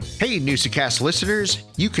Hey, NEWSA-Cast listeners,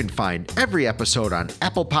 you can find every episode on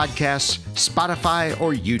Apple Podcasts, Spotify,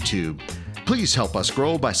 or YouTube. Please help us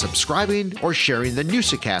grow by subscribing or sharing the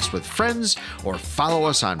NEWSA-Cast with friends, or follow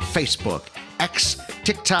us on Facebook, X,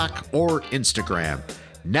 TikTok, or Instagram.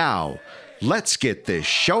 Now, let's get this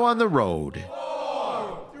show on the road.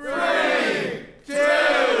 4, 3, 2,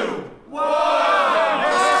 1.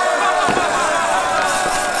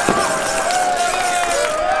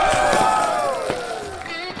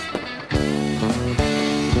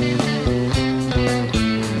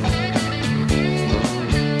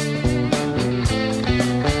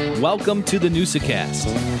 Welcome to the NEWSA-Cast.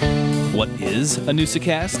 What is a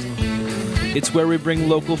NEWSA-Cast? It's where we bring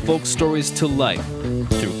local folk stories to life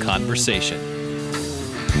through conversation.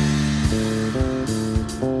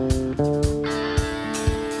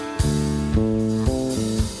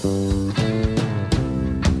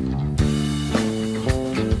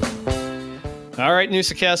 All right,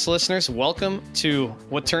 NEWSA-Cast listeners, welcome to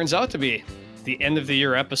what turns out to be the end of the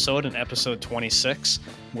year episode and episode 26.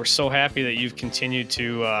 We're so happy that you've continued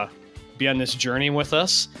to be on this journey with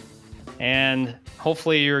us, and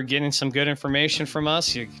hopefully you're getting some good information from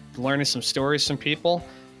us. You're learning some stories from people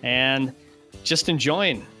and just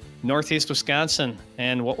enjoying Northeast Wisconsin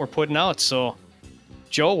and what we're putting out. So,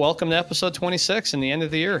 Joe, welcome to episode 26 and the end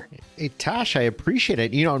of the year. Hey, Tosh, I appreciate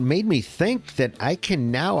it. You know, it made me think that I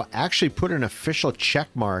can now actually put an official check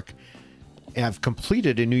mark. I've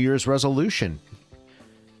completed a New Year's resolution.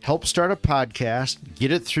 Help start a podcast,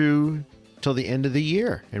 get it through till the end of the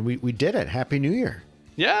year. And we did it. Happy New Year.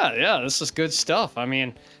 Yeah, this is good stuff. I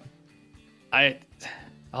mean,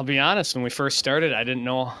 I'll be honest, when we first started, I didn't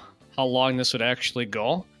know how long this would actually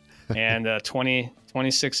go. And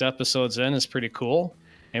 26 episodes in is pretty cool.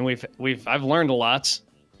 And I've learned a lot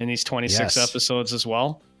in these 26 episodes as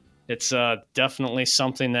well. It's definitely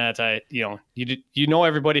something that you know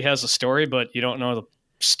everybody has a story, but you don't know the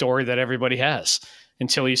story that everybody has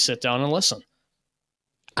until you sit down and listen.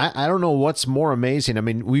 I don't know what's more amazing. I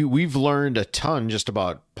mean, we've learned a ton just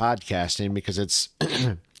about podcasting, because it's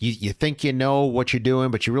you think you know what you're doing,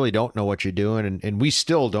 but you really don't know what you're doing, and we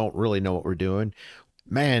still don't really know what we're doing.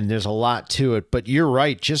 Man, there's a lot to it. But you're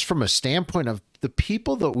right, just from a standpoint of the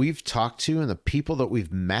people that we've talked to and the people that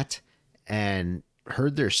we've met and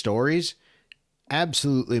heard their stories,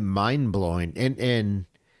 absolutely mind-blowing. And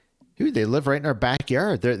dude, they live right in our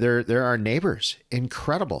backyard. They're our neighbors.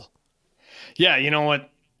 Incredible. Yeah, you know what?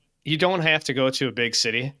 You don't have to go to a big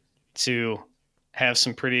city to have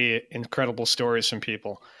some pretty incredible stories from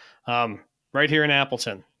people. Right here in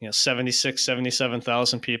Appleton,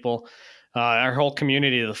 77,000 people. Our whole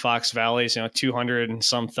community of the Fox Valleys, 200 and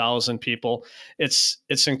some thousand people.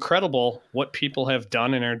 It's incredible what people have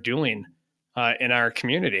done and are doing in our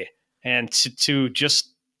community. And to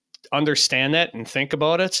just understand that and think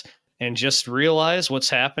about it and just realize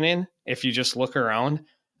what's happening, if you just look around,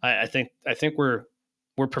 I think we're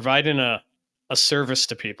providing a service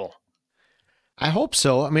to people. I hope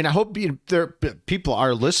so. I mean, I hope people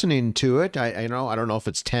are listening to it. I don't know if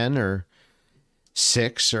it's 10 or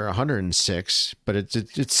 6 or 106, but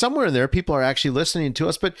it's somewhere in there. People are actually listening to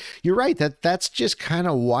us. But you're right, that's just kind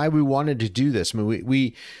of why we wanted to do this. I mean,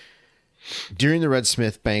 we during the Red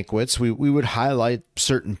Smith banquets, we would highlight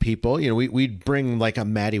certain people. We'd bring like a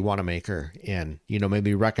Maddie Wanamaker in,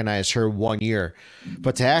 maybe recognize her 1 year,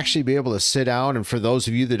 but to actually be able to sit down. And for those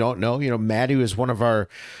of you that don't know, Maddie was one of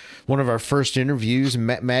our first interviews.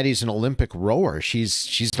 Maddie's an Olympic rower.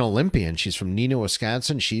 She's an Olympian. She's from Neenah,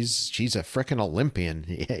 Wisconsin. She's a freaking Olympian.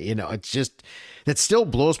 It's just, that still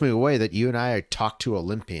blows me away that you and I talk to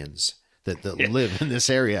Olympians that live in this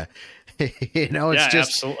area. It's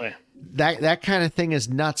just absolutely. That kind of thing is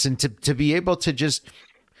nuts. And to be able to just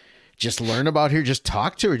learn about her, just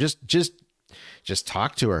talk to her, just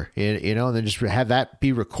talk to her, and then just have that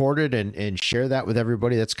be recorded and share that with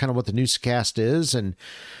everybody. That's kind of what the NEWSA-Cast is. And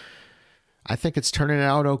I think it's turning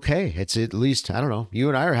out okay. It's at least, I don't know, you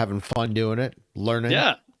and I are having fun doing it, learning.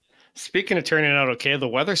 Yeah. Speaking of turning out okay, the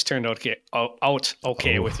weather's turned out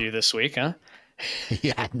okay with you this week, huh?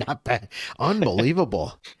 Yeah, not bad.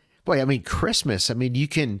 Unbelievable. Boy, I mean, Christmas, you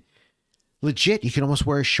can almost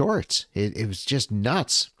wear shorts. It was just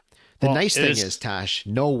nuts. The nice thing is, Tosh,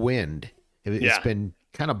 no wind. It's been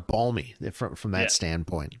kind of balmy from that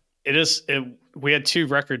standpoint. It is. We had 2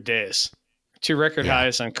 record days, 2 record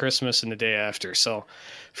highs on Christmas and the day after. So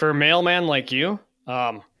for a mailman like you,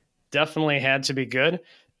 definitely had to be good.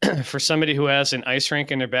 For somebody who has an ice rink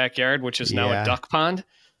in their backyard, which is now a duck pond,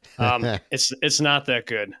 it's not that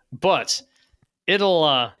good. But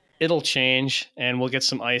it'll change, and we'll get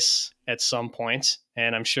some ice at some point.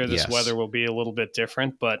 And I'm sure this weather will be a little bit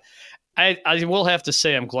different. But I will have to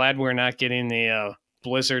say I'm glad we're not getting the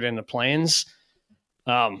blizzard in the plains.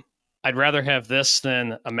 I'd rather have this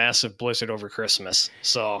than a massive blizzard over Christmas.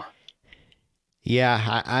 So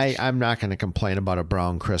Yeah, I'm not going to complain about a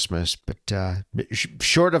brown Christmas, but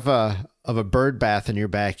short of a bird bath in your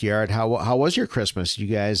backyard, how was your Christmas? You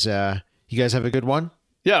guys have a good one?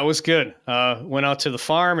 yeah, it was good. Went out to the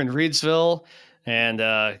farm in Reedsville and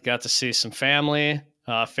got to see some family.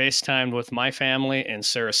 FaceTimed with my family in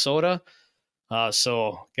Sarasota,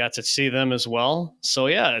 so got to see them as well. So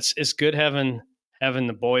yeah, it's good having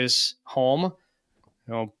the boys home.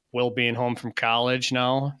 Will being home from college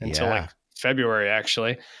now until Yeah. like February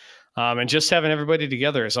actually, and just having everybody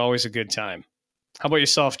together is always a good time. How about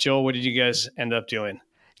yourself, Joe? What did you guys end up doing?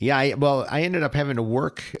 Yeah, I ended up having to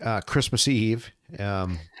work Christmas Eve,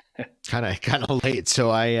 kind of late,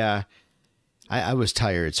 so I was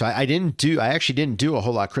tired, so I actually didn't do a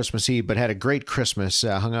whole lot Christmas Eve, but had a great Christmas.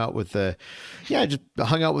 Just hung out with the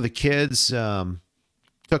kids.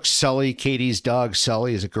 Took Sully, Katie's dog.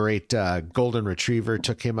 Sully is a great golden retriever.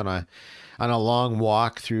 Took him on a long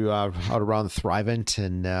walk through out around Thrivent,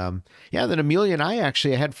 and then Amelia and I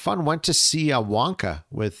had fun. Went to see Wonka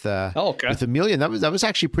with with Amelia. And that was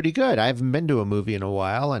actually pretty good. I haven't been to a movie in a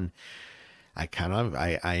while, and I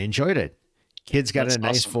enjoyed it. Kids got That's a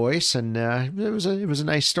nice awesome. voice, and it was a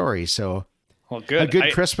nice story. So Well, good. a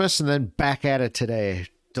good Christmas, and then back at it today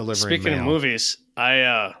delivering Speaking of mail. movies,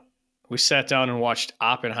 we sat down and watched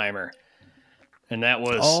Oppenheimer, and that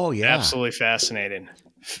was absolutely fascinating.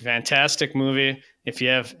 Fantastic movie. If you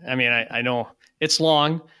have, I know it's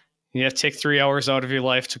long. You have to take 3 hours out of your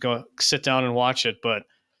life to go sit down and watch it, but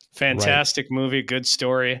fantastic movie, good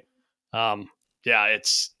story.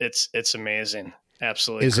 It's amazing.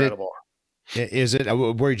 Absolutely incredible. Is it?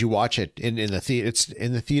 Where did you watch it? In the theater? It's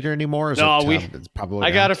in the theater anymore? Or is No, it's probably.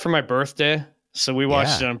 I got it for my birthday, so we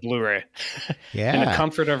watched it on Blu-ray. Yeah, in the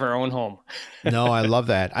comfort of our own home. No, I love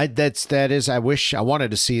that. I wish I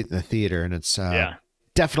wanted to see it in the theater, and it's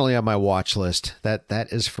definitely on my watch list. That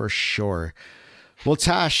is for sure. Well,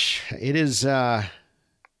 Tosh, it is.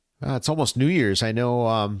 It's almost New Year's. I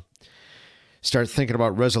know. Start thinking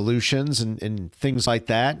about resolutions and things like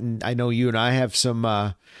that, and I know you and I have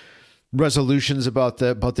some resolutions about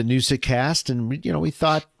the NEWSA-Cast, and we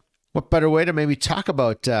thought, what better way to maybe talk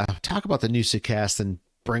about the NEWSA-Cast than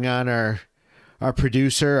bring on our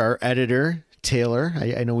producer, our editor, Taylor.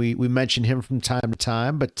 I know we mention him from time to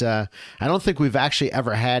time, but I don't think we've actually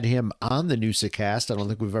ever had him on the NEWSA-Cast. I don't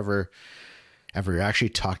think we've ever actually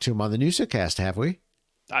talked to him on the NEWSA-Cast, have we?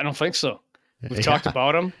 I don't think so. We've talked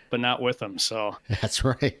about him, but not with him. So that's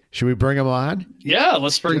right. Should we bring him on? Yeah,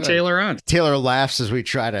 let's bring Taylor on. Taylor laughs as we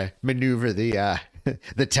try to maneuver the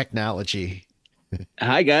the technology.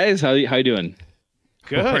 Hi guys, how you doing?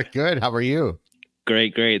 Good. Good. How are you?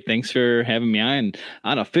 Great. Thanks for having me on.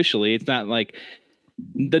 Unofficially, it's not like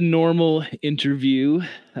the normal interview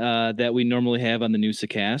that we normally have on the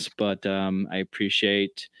NEWSA-Cast, but I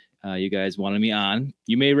appreciate you guys wanting me on.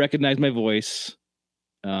 You may recognize my voice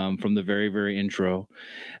from the very, very intro.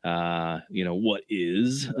 What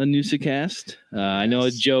is a NEWSA-Cast? I know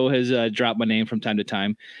Joe has dropped my name from time to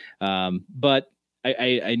time, but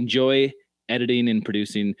I enjoy editing and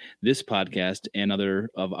producing this podcast and other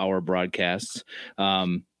of our broadcasts.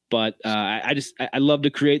 But I love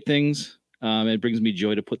to create things. It brings me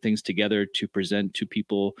joy to put things together to present to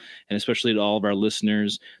people, and especially to all of our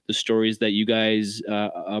listeners, the stories that you guys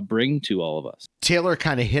bring to all of us. Taylor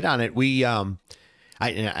kind of hit on it.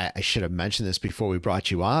 I should have mentioned this before we brought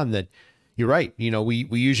you on, that you're right. We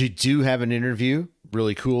usually do have an interview,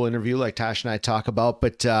 really cool interview like Tosh and I talk about,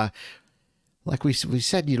 but like we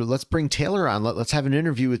said, let's bring Taylor on. Let's have an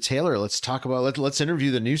interview with Taylor. Let's talk about, let's interview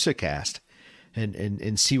the NEWSA-Cast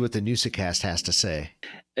and see what the NEWSA-Cast has to say.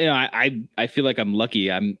 I feel like I'm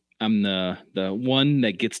lucky. I'm the one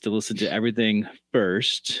that gets to listen to everything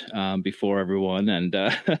first before everyone, and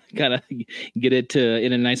kind of get it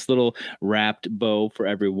in a nice little wrapped bow for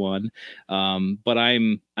everyone. But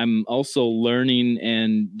I'm also learning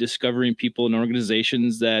and discovering people and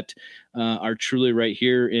organizations that are truly right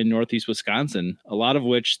here in Northeast Wisconsin. A lot of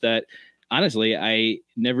which that honestly I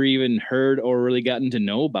never even heard or really gotten to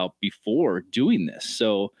know about before doing this.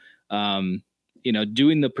 So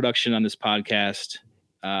doing the production on this podcast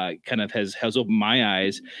kind of has opened my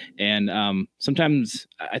eyes. And sometimes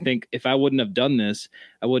I think if I wouldn't have done this,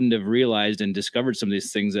 I wouldn't have realized and discovered some of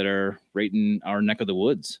these things that are right in our neck of the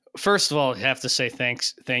woods. First of all, I have to say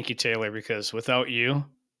thank you, Taylor, because without you,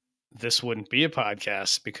 this wouldn't be a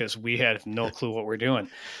podcast because we had no clue what we're doing.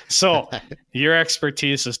 So your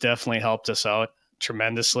expertise has definitely helped us out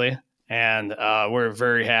tremendously. And we're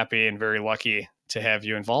very happy and very lucky to have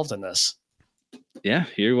you involved in this. Yeah,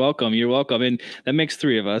 you're welcome. You're welcome. And that makes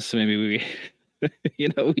three of us. Maybe we,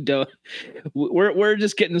 we're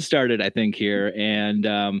just getting started, I think, here.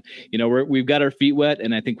 And, we've got our feet wet,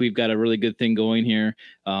 and I think we've got a really good thing going here.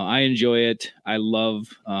 I enjoy it. I love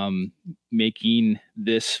making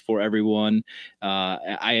this for everyone.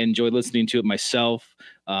 I enjoy listening to it myself.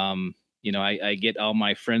 I get all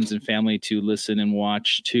my friends and family to listen and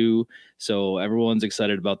watch too. So everyone's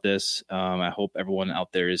excited about this. I hope everyone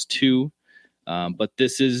out there is too. But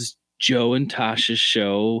this is Joe and Tasha's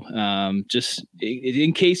show. Just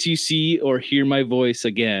in case you see or hear my voice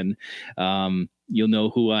again, you'll know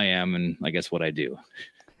who I am and I guess what I do.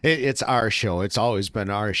 It's our show. It's always been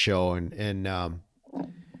our show. And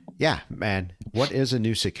yeah, man, what is a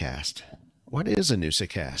NEWSA-Cast? What is a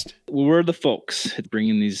NEWSA-Cast? We're the folks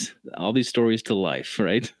bringing all these stories to life,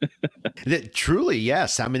 right? Truly,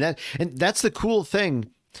 yes. I mean, that's the cool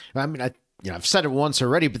thing. I mean, I've said it once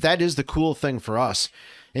already, but that is the cool thing for us.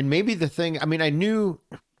 And maybe the thing, I mean, I knew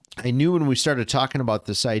when we started talking about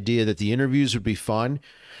this idea that the interviews would be fun,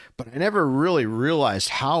 but I never really realized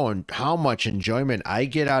how much enjoyment I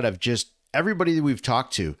get out of just everybody that we've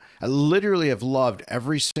talked to. I literally have loved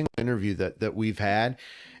every single interview that we've had.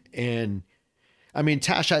 And I mean,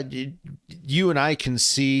 Tasha, you and I can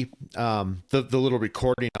see the little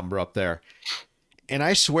recording number up there. And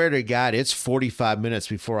I swear to God, it's 45 minutes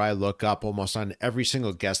before I look up almost on every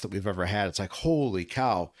single guest that we've ever had. It's like, holy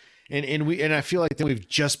cow. And I feel like that we've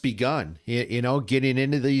just begun, getting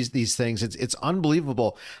into these things. It's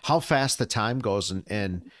unbelievable how fast the time goes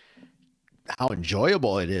and how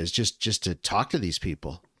enjoyable it is just to talk to these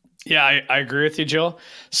people. Yeah, I agree with you, Joe.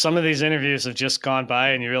 Some of these interviews have just gone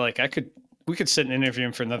by and you're like, we could sit and interview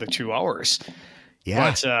him for another 2 hours.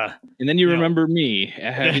 Yeah. But, and then you remember me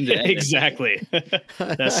having to exactly.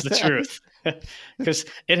 That's the truth. Because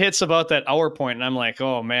it hits about that hour point and I'm like,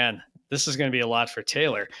 oh man, this is going to be a lot for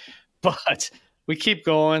Taylor. But we keep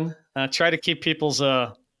going, try to keep people's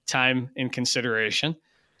time in consideration.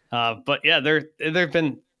 But yeah, they've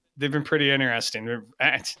been pretty interesting.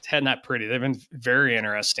 Not pretty. They've been very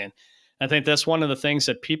interesting. I think that's one of the things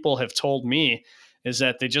that people have told me is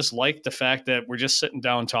that they just like the fact that we're just sitting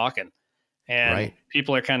down talking. And right.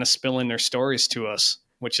 People are kind of spilling their stories to us,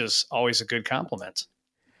 which is always a good compliment.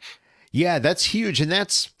 Yeah, that's huge. And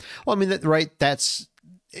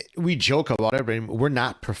we joke about it, but we're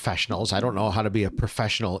not professionals. I don't know how to be a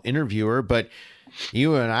professional interviewer, but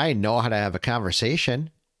you and I know how to have a conversation.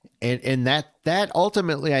 And that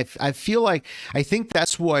ultimately, I feel like, I think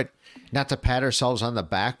that's what, not to pat ourselves on the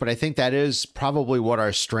back, but I think that is probably what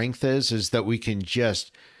our strength is that we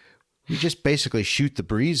just basically shoot the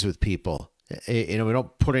breeze with people. We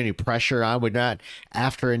don't put any pressure on. We're not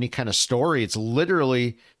after any kind of story. It's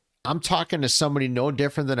literally, I'm talking to somebody no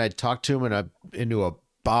different than I'd talk to him into a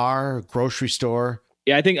bar, grocery store.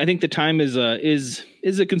 Yeah, I think the time is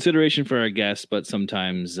a consideration for our guests, but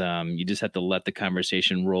sometimes you just have to let the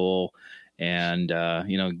conversation roll and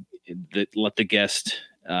let the guest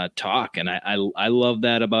talk. And I love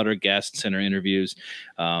that about our guests and our interviews.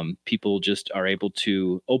 People just are able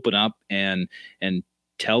to open up and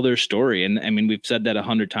tell their story. And I mean, we've said that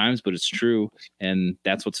 100 times, but it's true. And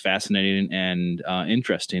that's what's fascinating and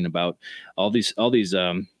interesting about all these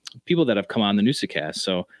people that have come on the NEWSA-Cast.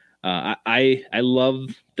 So I love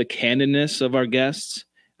the candidness of our guests.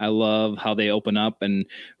 I love how they open up and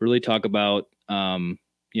really talk about,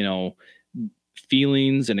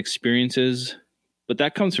 feelings and experiences. But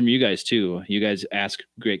that comes from you guys too. You guys ask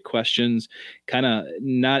great questions, kind of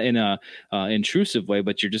not in a intrusive way,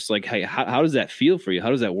 but you're just like, hey, how does that feel for you? How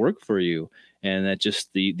does that work for you? And that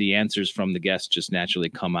just the answers from the guests just naturally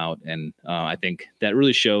come out. And I think that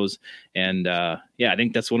really shows. And I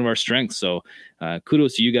think that's one of our strengths. So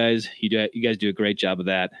kudos to you guys. You guys do a great job of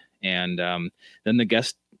that. And then the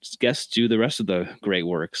guests do the rest of the great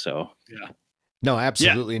work. So yeah, no,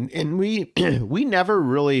 absolutely. Yeah. And we never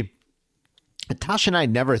really, Tasha and I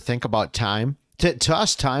never think about time. To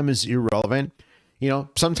us, time is irrelevant.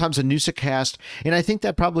 Sometimes a NEWSA-Cast, and I think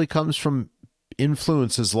that probably comes from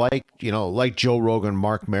influences like Joe Rogan,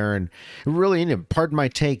 Mark Maron, really, pardon my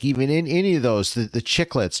take, even in any of those, the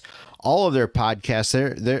Chicklets, all of their podcasts,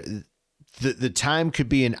 the time could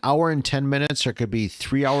be an hour and 10 minutes, or it could be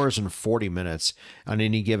 3 hours and 40 minutes on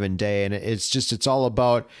any given day. And it's all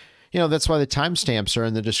about, that's why the timestamps are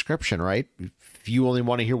in the description, right? If you only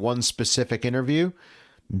want to hear one specific interview,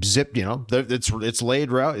 zip, it's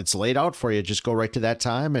laid out for you. Just go right to that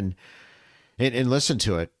time and listen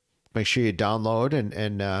to it. Make sure you download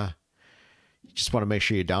and you just want to make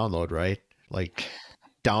sure you download, right? Like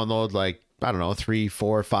download like I don't know, 3,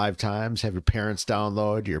 4, 5 times. Have your parents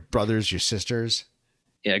download, your brothers, your sisters.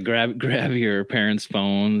 Yeah, grab your parents'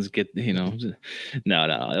 phones. Get no,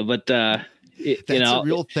 but That's a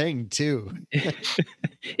real thing too.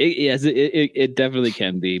 yes, it definitely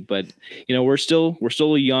can be. But we're still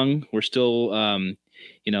young. We're still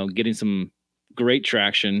getting some great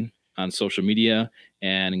traction on social media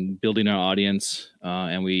and building our audience.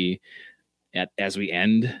 And as we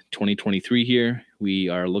end 2023 here, we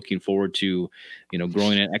are looking forward to,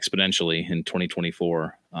 growing it exponentially in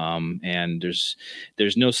 2024. And there's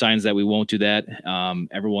no signs that we won't do that.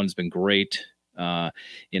 Everyone's been great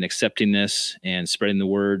in accepting this and spreading the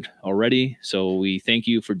word already. So we thank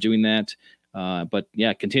you for doing that. But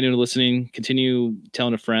yeah, continue listening, continue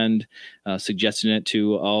telling a friend, suggesting it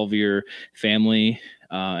to all of your family,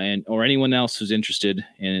 or anyone else who's interested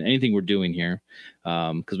in anything we're doing here.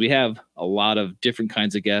 Because we have a lot of different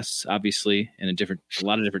kinds of guests, obviously, and a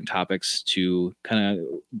lot of different topics to kind of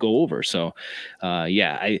go over. So,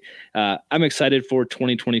 I'm excited for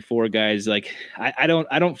 2024, guys. Like, I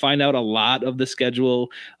don't find out a lot of the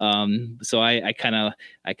schedule, so I kind of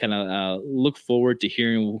look forward to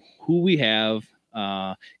hearing who we have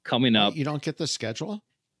coming up. You don't get the schedule?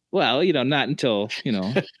 Well, not until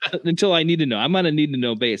until I need to know. I'm on a need to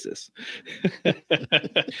know basis.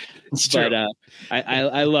 It's true. But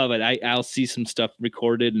I love it. I'll see some stuff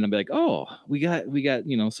recorded and I'll be like, oh, we got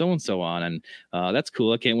so and so on, and that's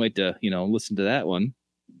cool. I can't wait to listen to that one.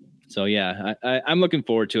 So yeah, I'm looking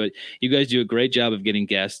forward to it. You guys do a great job of getting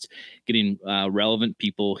guests, getting relevant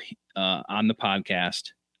people on the podcast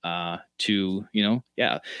to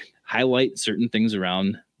highlight certain things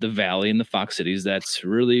around the Valley and the Fox Cities that's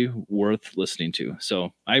really worth listening to.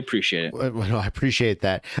 So I appreciate it. Well, I appreciate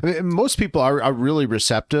that. I mean, most people are really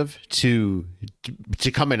receptive to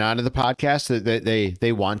coming onto the podcast. That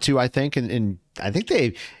they want to, I think, and I think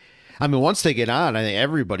once they get on, I think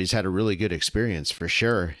everybody's had a really good experience for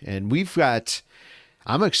sure. And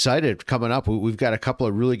I'm excited coming up. We've got a couple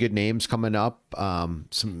of really good names coming up.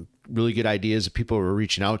 Some really good ideas that people are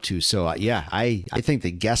reaching out to. So I think the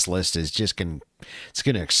guest list is just going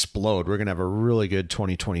to explode. We're going to have a really good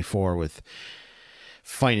 2024 with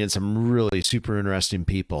finding some really super interesting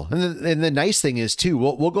people. And the nice thing is too,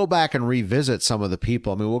 we'll go back and revisit some of the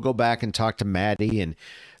people. I mean, we'll go back and talk to Maddie and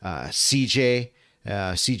CJ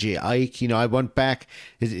Ike. I went back.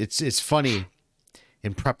 It's funny.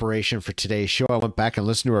 In preparation for today's show, I went back and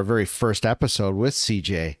listened to our very first episode with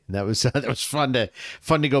CJ. And that was fun to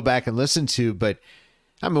go back and listen to. But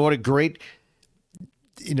I mean, what a great,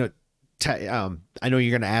 I know you're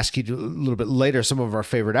going to ask you a little bit later some of our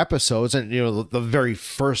favorite episodes, and the very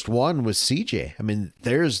first one was CJ. I mean,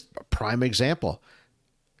 there's a prime example.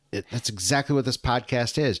 That's exactly what this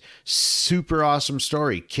podcast is. Super awesome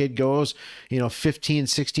story. Kid goes, 15,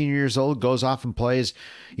 16 years old, goes off and plays,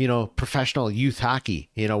 professional youth hockey,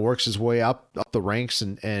 works his way up the ranks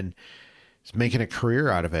and is making a career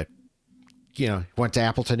out of it. Went to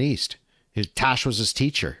Appleton East. Tosh was his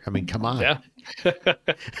teacher. I mean, come on. Yeah.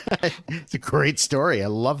 It's a great story. I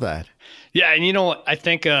love that. Yeah. And I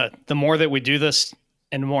think the more that we do this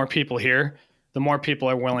and the more people hear, the more people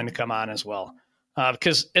are willing to come on as well.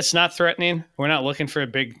 Because it's not threatening. We're not looking for a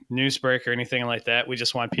big news break or anything like that. We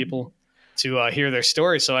just want people to hear their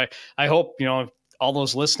story. So I hope, all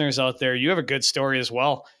those listeners out there, you have a good story as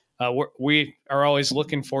well. We are always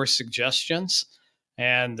looking for suggestions,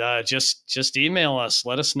 and just email us.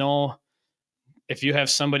 Let us know if you have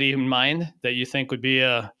somebody in mind that you think would be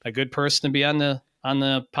a good person to be on the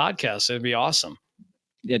podcast. It'd be awesome.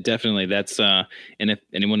 Yeah, definitely. That's and if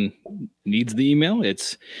anyone needs the email,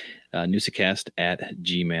 it's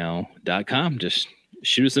NEWSA-Cast@gmail.com. Just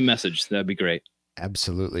shoot us a message. That'd be great.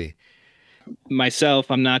 Absolutely. Myself,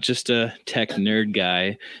 I'm not just a tech nerd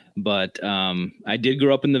guy, but I did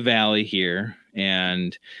grow up in the Valley here,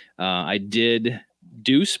 and I did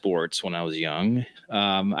do sports when I was young.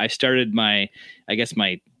 I started my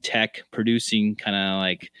tech producing kind of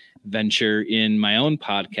like venture in my own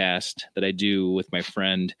podcast that I do with my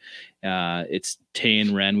friend. It's Tay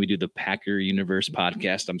and Ren. We do the Packer Universe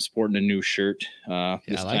podcast. I'm sporting a new shirt this I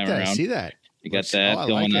like time that. around. I see that. I got that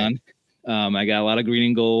going on. I got a lot of green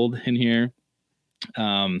and gold in here.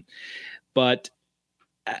 But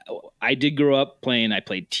I did grow up playing. I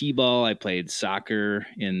played t-ball. I played soccer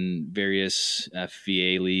in various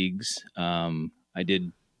FVA leagues. I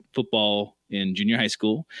did football in junior high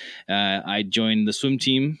school. I joined the swim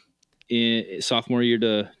team in sophomore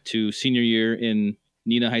year to senior year in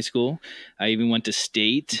Neenah High School. I even went to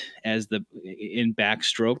state in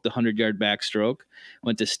backstroke, the 100-yard backstroke.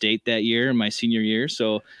 Went to state that year in my senior year.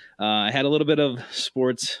 So I had a little bit of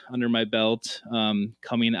sports under my belt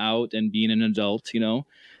coming out and being an adult,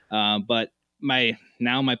 but my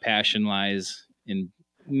passion lies in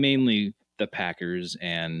mainly the Packers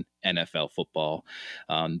and NFL football.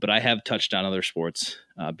 But I have touched on other sports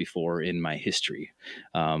before in my history.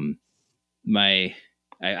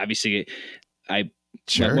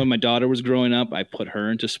 Sure. When my daughter was growing up, I put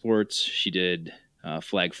her into sports. She did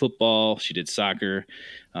flag football. She did soccer.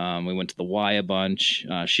 We went to the Y a bunch.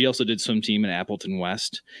 She also did swim team at Appleton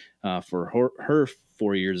West for her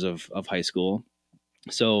 4 years of high school.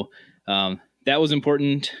 So that was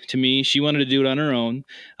important to me. She wanted to do it on her own,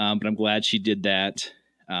 but I'm glad she did that.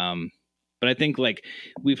 But I think like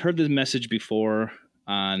we've heard this message before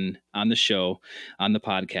on the show, on the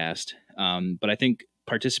podcast. But I think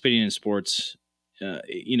participating in sports,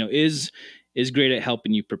 is great at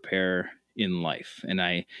helping you prepare in life. And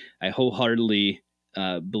I wholeheartedly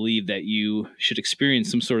believe that you should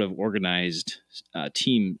experience some sort of organized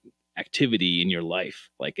team activity in your life.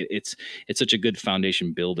 Like it's such a good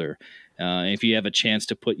foundation builder. If you have a chance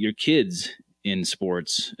to put your kids in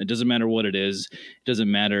sports, it doesn't matter what it is. It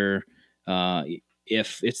doesn't matter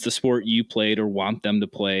if it's the sport you played or want them to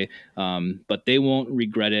play, but they won't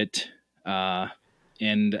regret it.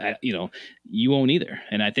 And you won't either.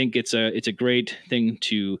 And I think it's a great thing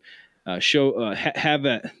to show, have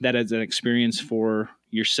that as an experience for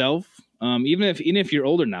yourself. Even if you're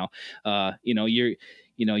older now,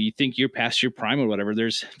 you think you're past your prime or whatever.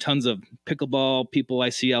 There's tons of pickleball people I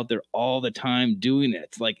see out there all the time doing it.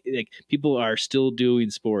 It's like people are still doing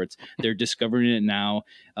sports. They're discovering it now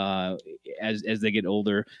as they get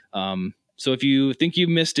older. So if you think you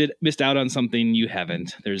missed out on something, you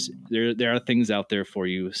haven't. There are things out there for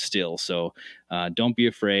you still. So don't be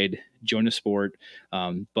afraid. Join a sport.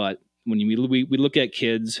 But when we look at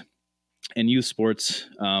kids and youth sports,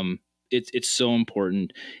 it's so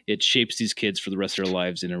important. It shapes these kids for the rest of their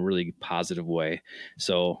lives in a really positive way.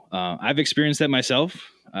 So I've experienced that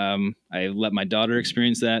myself. I let my daughter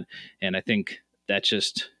experience that, and I think that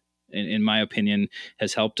just, in my opinion,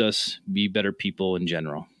 has helped us be better people in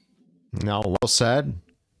general. No, well said.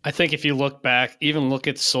 I think if you look back, even look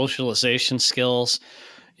at socialization skills,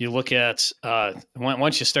 you look at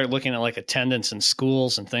once you start looking at like attendance in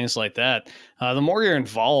schools and things like that, the more you're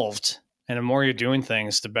involved and the more you're doing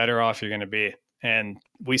things, the better off you're going to be. And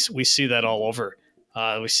we see that all over.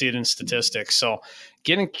 We see it in statistics. So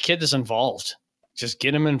getting kids involved, just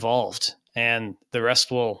get them involved, and the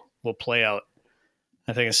rest will play out.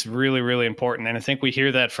 I think it's really, really important. And I think we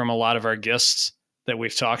hear that from a lot of our guests that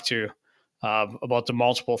we've talked to about the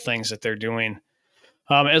multiple things that they're doing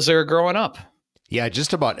as they're growing up. Yeah,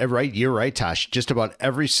 just about right. You're right, Tosh. Just about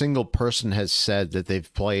every single person has said that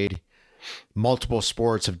they've played multiple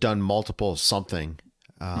sports, have done multiple something.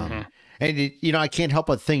 And I can't help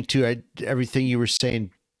but think too. Everything you were saying,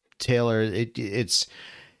 Taylor, it's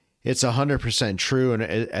 100% true. And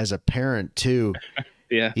as a parent too,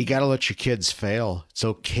 yeah, you got to let your kids fail. It's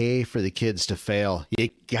okay for the kids to fail.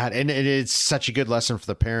 And it's such a good lesson for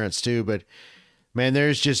the parents too. But man,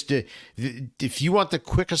 there's just if you want the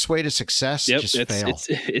quickest way to success, just fail.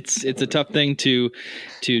 It's a tough thing to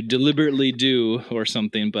deliberately do or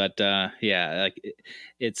something, but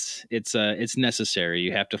it's necessary.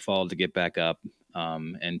 You have to fall to get back up.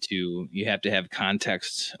 And you have to have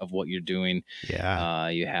context of what you're doing. Yeah.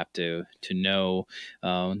 You have to know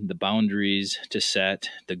the boundaries to set,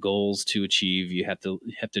 the goals to achieve. You have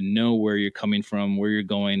to know where you're coming from, where you're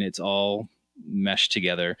going. It's all meshed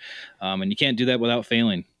together, and you can't do that without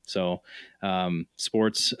failing. So,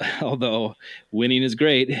 sports, although winning is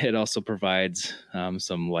great, it also provides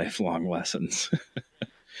some lifelong lessons.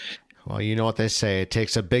 Well, you know what they say: it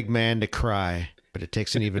takes a big man to cry. But it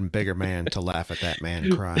takes an even bigger man to laugh at that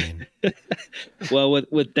man crying. Well,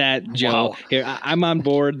 with that, Joe, wow. Here I'm on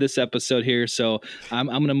board this episode here, so I'm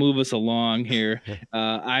going to move us along here.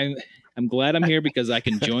 I'm glad I'm here because I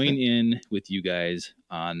can join in with you guys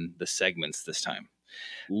on the segments this time.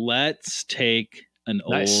 Let's take an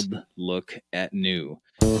old look at new.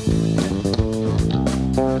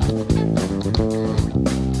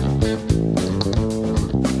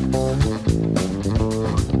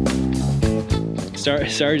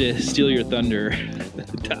 Sorry to steal your thunder,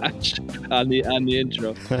 Tosh, on the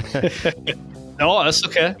intro. No, that's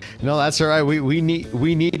okay. No, that's all right. We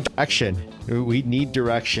need direction. We need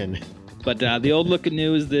direction. But the old look at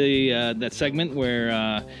new is the that segment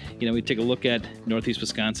where we take a look at Northeast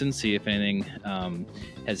Wisconsin, see if anything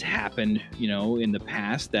has happened in the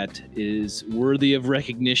past that is worthy of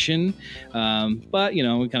recognition. But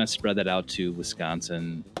we kind of spread that out to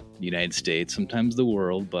Wisconsin, the United States, sometimes the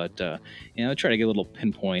world. But try to get a little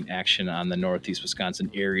pinpoint action on the Northeast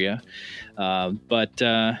Wisconsin area. I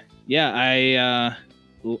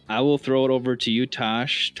will throw it over to you,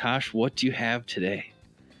 Tosh. Tosh, what do you have today?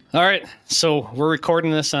 All right, so we're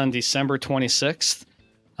recording this on December 26th.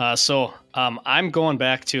 I'm going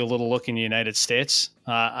back to a little look in the United States.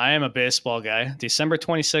 I am a baseball guy. December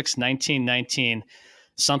 26th, 1919,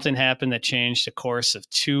 something happened that changed the course of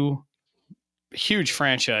two huge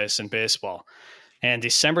franchises in baseball. And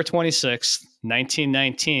December 26th,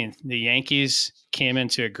 1919, the Yankees came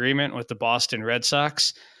into agreement with the Boston Red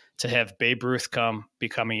Sox to have Babe Ruth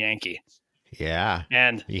become a Yankee. Yeah.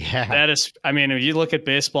 And that is, if you look at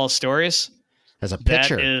baseball stories, as a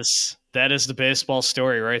pitcher, that is the baseball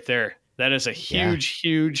story right there. That is a huge,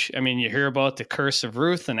 you hear about the curse of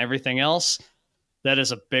Ruth and everything else. That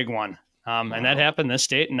is a big one. And that happened this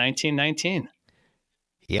date in 1919.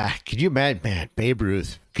 Yeah. Could you imagine, man, Babe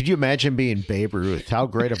Ruth? Could you imagine being Babe Ruth? How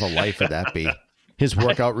great of a life would that be? His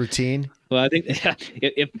workout routine. Well, I think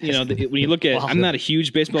if when you look at, I'm not a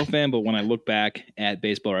huge baseball fan, but when I look back at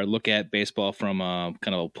baseball, or I look at baseball from a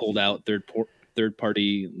kind of pulled out third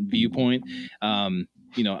party viewpoint,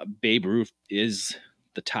 Babe Ruth is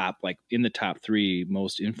the top, like in the top three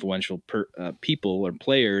most influential people or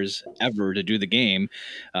players ever to do the game.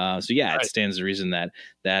 It stands to reason that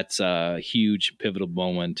that's a huge pivotal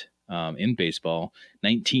moment in baseball.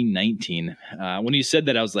 1919. When you said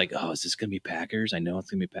that, I was like, oh, is this going to be Packers? I know it's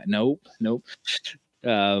going to be Nope.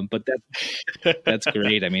 But that's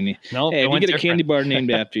great. If you get a candy bar named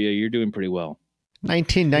after you, you're doing pretty well.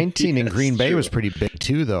 1919 in Green Bay was pretty big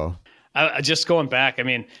too, though. Just going back,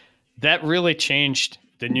 that really changed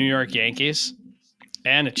the New York Yankees,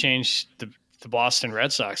 and it changed the Boston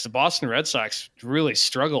Red Sox. The Boston Red Sox really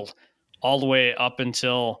struggled all the way up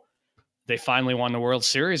until they finally won the World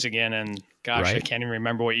Series again. And gosh, I can't even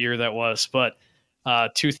remember what year that was, but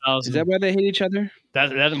 2000. Is that why they hate each other?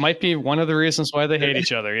 That might be one of the reasons why they hate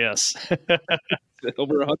each other. Yes.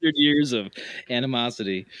 Over 100 years of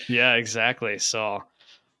animosity. Yeah, exactly. So,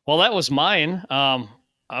 well, that was mine. I'm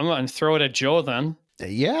going to throw it at Joe then.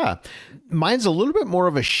 Yeah, mine's a little bit more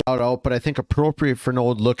of a shout out, but I think appropriate for an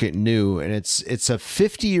old look at new. And it's a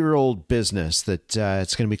 50-year-old business that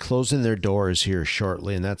it's going to be closing their doors here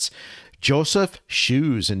shortly. And that's Joseph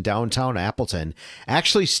Shoes in downtown Appleton.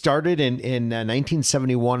 Actually started in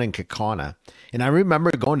 1971 in Kaukauna. And I remember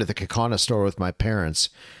going to the Kaukauna store with my parents,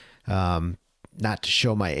 not to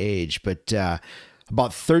show my age, but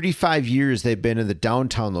about 35 years they've been in the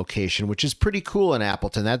downtown location, which is pretty cool in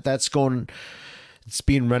Appleton. It's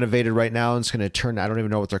being renovated right now, and it's going to turn, I don't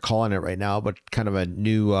even know what they're calling it right now, but kind of a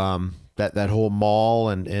new, that whole mall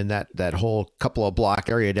and that whole couple of block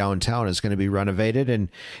area downtown is going to be renovated. And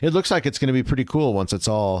it looks like it's going to be pretty cool once it's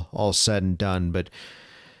all said and done. But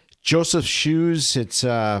Joseph's Shoes, it's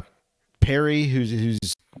Perry, who's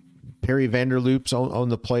Perry Vanderloop's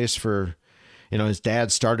owned the place for, his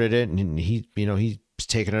dad started it, and he's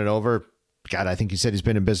taken it over. God, I think he said he's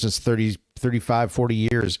been in business 30, 35, 40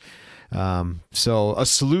 years. So a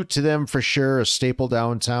salute to them for sure, a staple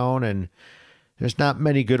downtown, and there's not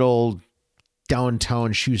many good old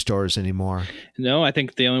downtown shoe stores anymore. No, I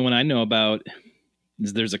think the only one I know about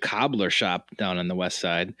is there's a cobbler shop down on the west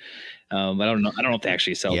side. I don't know if they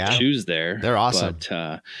actually sell shoes there. They're awesome.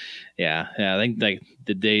 But I think like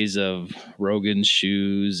the days of Rogan's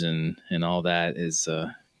shoes and all that is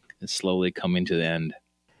slowly coming to the end.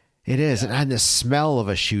 It is, and the smell of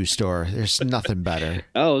a shoe store, there's nothing better.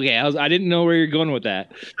 Oh, okay. I didn't know where you're going with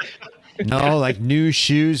that. No, like new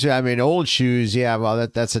shoes. Old shoes. Yeah, well,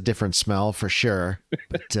 that's a different smell for sure.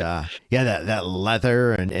 But that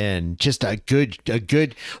leather and just a good.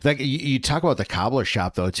 Like you talk about the cobbler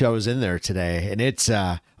shop though too. I was in there today, and it's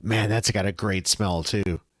that's got a great smell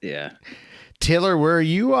too. Yeah. Taylor, where are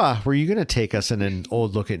you? Where are you going to take us in an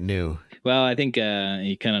old look at new? Well, I think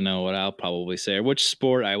you kind of know what I'll probably say, or which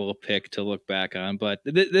sport I will pick to look back on. But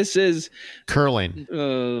this is curling.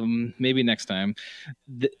 Maybe next time.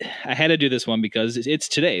 I had to do this one because it's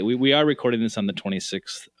today. We are recording this on the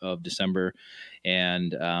 26th of December,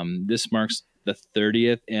 and this marks the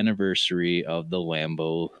 30th anniversary of the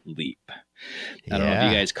Lambeau Leap. I don't know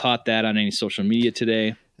if you guys caught that on any social media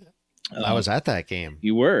today. I was at that game.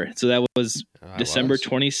 You were. So that was December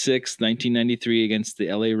 26th, 1993 against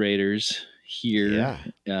the LA Raiders here,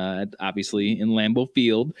 obviously in Lambeau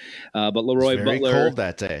Field. But Leroy Butler. Very cold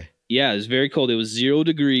that day. Yeah, it was very cold. It was 0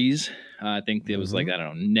 degrees. I think it was like, I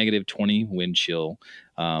don't know, -20 wind chill.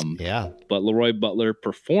 Yeah. But Leroy Butler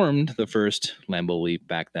performed the first Lambeau Leap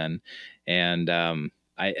back then. And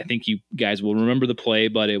I think you guys will remember the play,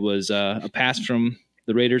 but it was a pass from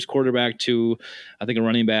the Raiders quarterback to, I think, a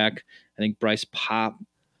running back. I think Bryce Pop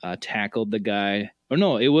tackled the guy. Or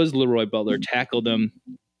no, it was Leroy Butler tackled him,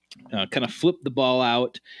 kind of flipped the ball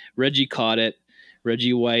out. Reggie caught it.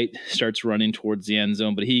 Reggie White starts running towards the end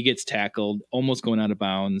zone, but he gets tackled, almost going out of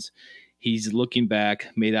bounds. He's looking back,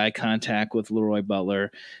 made eye contact with Leroy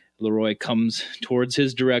Butler. Leroy comes towards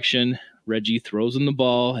his direction. Reggie throws him the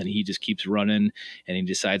ball, and he just keeps running, and he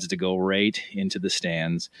decides to go right into the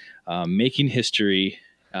stands, making history.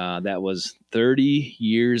 That was 30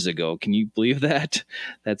 years ago. Can you believe that?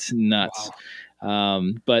 That's nuts.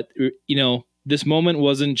 Wow. But, this moment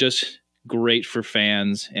wasn't just great for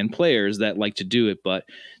fans and players that like to do it, but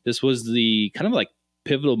this was the kind of like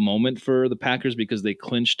pivotal moment for the Packers because they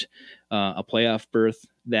clinched a playoff berth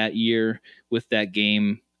that year with that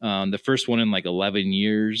game, the first one in like 11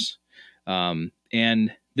 years.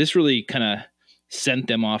 And this really kind of sent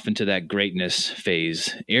them off into that greatness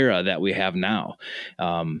phase era that we have now.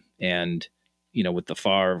 And, with the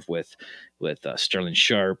Favre, with Sterling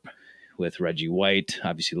Sharp, with Reggie White,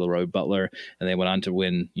 obviously Leroy Butler, and they went on to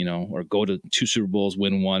win, or go to 2 Super Bowls,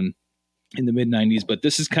 win 1 in the mid-90s. But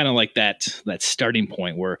this is kind of like that starting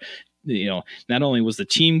point where, not only was the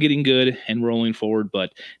team getting good and rolling forward,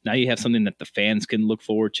 but now you have something that the fans can look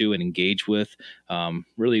forward to and engage with.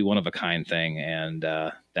 Really one of a kind thing. And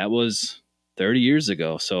that was 30 years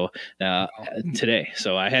ago. So today,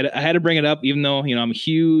 so I had to bring it up, even though, I'm a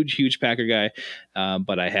huge Packer guy.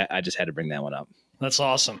 But I just had to bring that one up. That's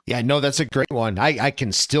awesome. Yeah, no, that's a great one. I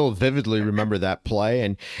can still vividly remember that play.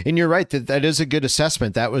 And you're right, that is a good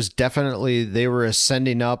assessment. That was definitely, they were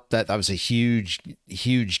ascending up. That was a huge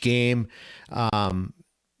game.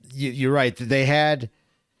 You're right. They had,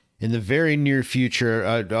 in the very near future,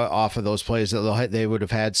 off of those plays, they would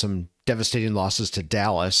have had some devastating losses to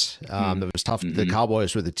Dallas. That was tough. Mm-hmm. The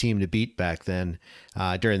Cowboys were the team to beat back then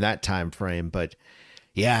during that time frame. But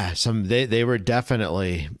yeah, they were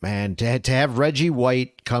definitely, man, to have Reggie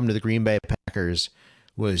White come to the Green Bay Packers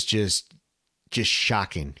was just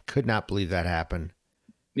shocking. Could not believe that happened.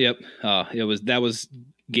 Yep. That was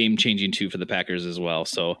game changing too for the Packers as well.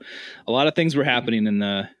 So a lot of things were happening in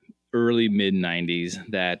the early mid 90s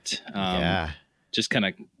that just kind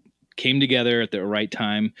of came together at the right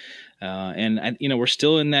time. And we're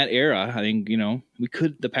still in that era. I think,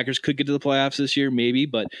 the Packers could get to the playoffs this year, maybe,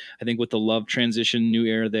 but I think with the Love transition, new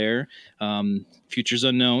era there, future's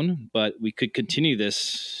unknown, but we could continue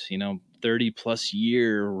this, 30 plus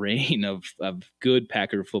year reign of good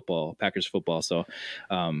Packers football. So,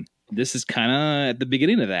 this is kind of at the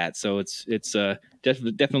beginning of that. So it's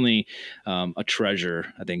definitely a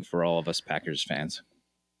treasure, I think, for all of us Packers fans.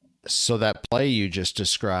 So that play you just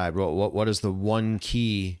described, what is the one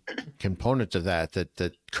key component to that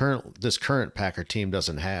this current Packer team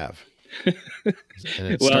doesn't have? And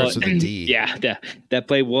it starts with a D. Yeah, that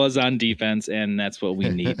play was on defense, and that's what we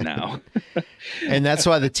need now. And that's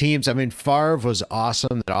why the teams, Favre was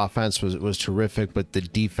awesome. The offense was terrific, but the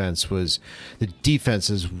defense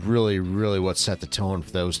is really, really what set the tone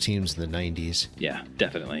for those teams in the 90s. Yeah,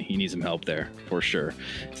 definitely. You need some help there for sure.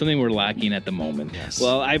 Something we're lacking at the moment. Yes.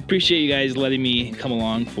 Well, I appreciate you guys letting me come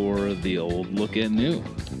along for the old look at new.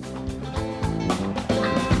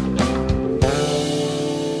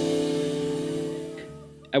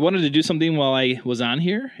 I wanted to do something while I was on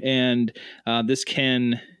here, and this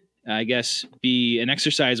can, I guess, be an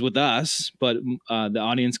exercise with us, but the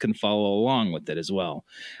audience can follow along with it as well.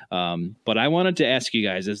 But I wanted to ask you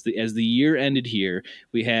guys, as the year ended here,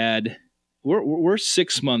 we're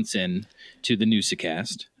 6 months in to the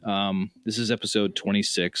NEWSA-Cast. This is episode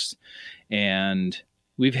 26, and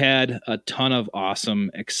we've had a ton of awesome,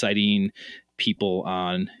 exciting people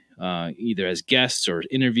on. Either as guests or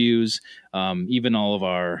interviews. Even all of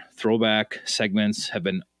our throwback segments have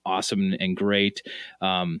been awesome and great.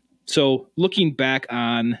 So looking back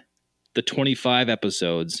on the 25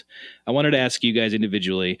 episodes, I wanted to ask you guys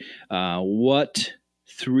individually, what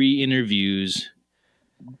 3 interviews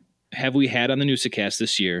have we had on the NEWSA-Cast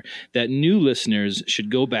this year that new listeners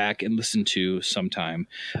should go back and listen to sometime,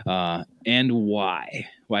 and why?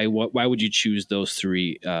 Why would you choose those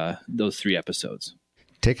 3 episodes?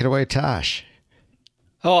 Take it away, Tosh.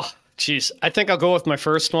 Oh, geez. I think I'll go with my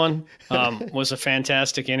first one. Was a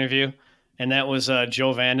fantastic interview, and that was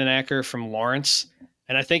Joe Vandenacker from Lawrence.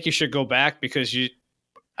 And I think you should go back because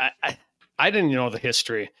I didn't know the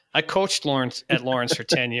history. I coached at Lawrence for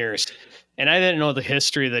 10 years, and I didn't know the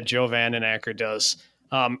history that Joe Vandenacker does.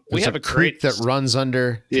 We There's have a a creek great that runs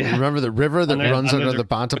under. Yeah. Remember the river that runs under the- the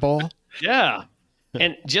Bonteball? Yeah.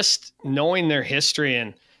 And just knowing their history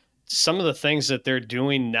and some of the things that they're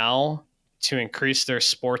doing now to increase their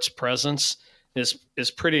sports presence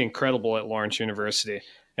is pretty incredible at Lawrence University.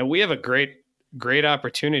 And we have a great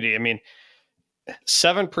opportunity. I mean,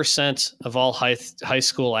 7% of all high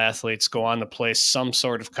school athletes go on to play some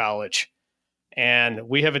sort of college. And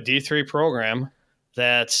we have a D3 program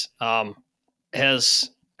that has,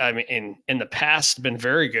 I mean, in the past been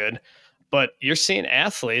very good, but you're seeing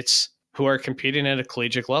athletes who are competing at a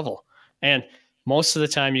collegiate level. And most of the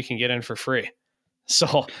time you can get in for free.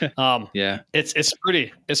 So Yeah. it's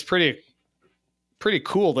pretty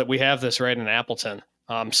cool that we have this right in Appleton.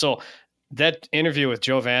 So that interview with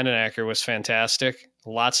Joe Vandenacker was fantastic.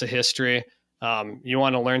 Lots of history. You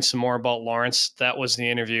want to learn some more about Lawrence? That was the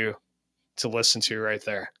interview to listen to right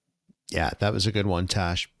there. Yeah, that was a good one,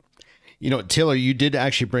 Tosh. You know, Taylor, you did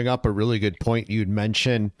actually bring up a really good point. You'd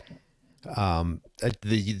mentioned the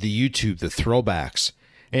YouTube, the throwbacks,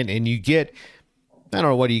 and you get, I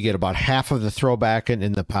don't know, what do you get, about half of the throwback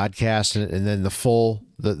in the podcast, and then the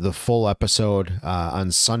full episode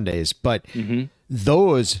on Sundays. But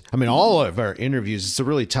those, I mean, all of our interviews, it's a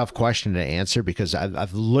really tough question to answer because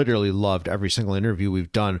I've literally loved every single interview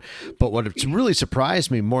we've done. But what it's really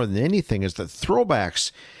surprised me more than anything is the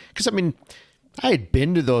throwbacks. Because, I mean, I had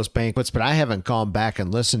been to those banquets, but I haven't gone back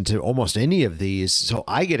and listened to almost any of these. So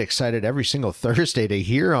I get excited every single Thursday to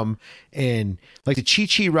hear them. And like the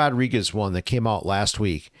Chi Rodriguez one that came out last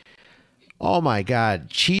week. Oh my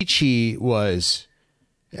God. Chi was,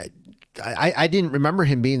 I didn't remember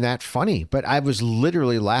him being that funny, but I was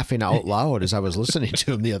literally laughing out loud as I was listening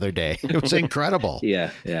to him the other day. It was incredible.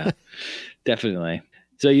 Yeah, definitely.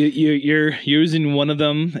 So you're using one of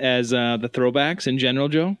them as the throwbacks in general,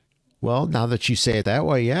 Joe? Well, now that you say it that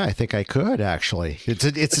way, yeah, I think I could actually.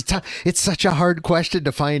 It's such a hard question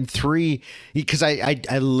to find three because I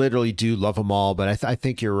literally do love them all, but I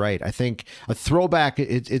think you're right. I think a throwback,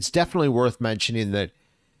 it's definitely worth mentioning that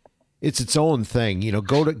it's its own thing. You know,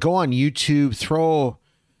 go on YouTube, throw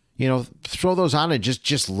those on and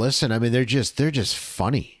just listen. I mean, they're just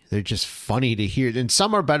funny. They're just funny to hear. And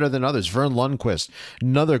some are better than others. Vern Lundquist,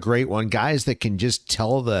 another great one. Guys that can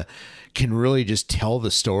really just tell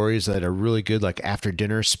the stories that are really good, like after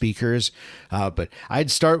dinner speakers. But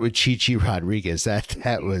I'd start with Chi Rodriguez.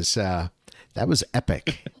 That was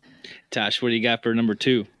epic. Tosh, what do you got for number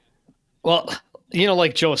 2? Well, you know,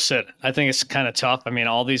 like Joe said, I think it's kind of tough. I mean,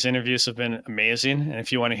 all these interviews have been amazing. And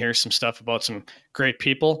if you want to hear some stuff about some great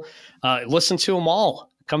people, listen to them all.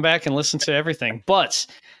 Come back and listen to everything. But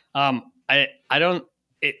it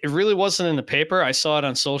really wasn't in the paper. I saw it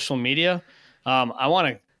on social media.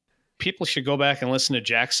 People should go back and listen to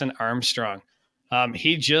Jackson Armstrong.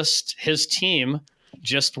 His team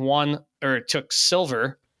just won or took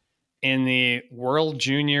silver in the World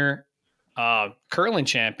Junior Curling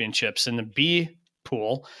Championships in the B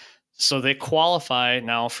pool. So they qualify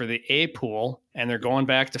now for the A pool, and they're going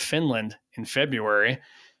back to Finland in February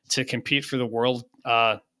to compete for the World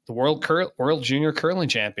Junior Curling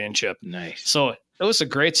Championship. Nice. So it was a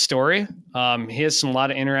great story. He has a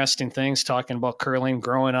lot of interesting things talking about curling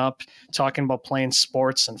growing up, talking about playing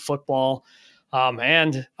sports and football,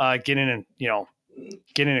 and getting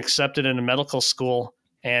accepted into medical school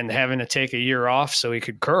and having to take a year off so he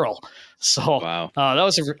could curl. So wow.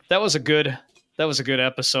 that was a good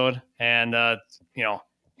episode, and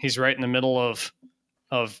he's right in the middle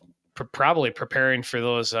of probably preparing for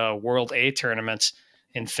those World A tournaments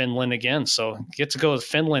in Finland again. So get to go to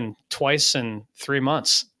Finland twice in 3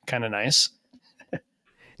 months. Kind of nice.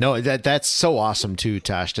 No, that's so awesome too,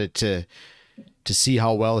 Tosh, to see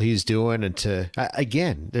how well he's doing, and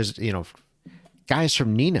again, there's guys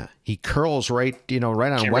from Neenah. He curls right on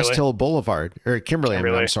Kimberly. West Hill Boulevard or Kimberly.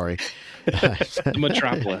 I'm sorry,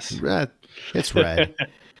 Metropolis. It's red.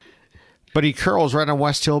 But he curls right on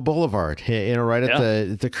West Hill Boulevard, right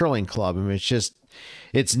at the curling club. I mean,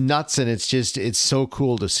 it's nuts, and it's so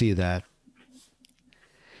cool to see that.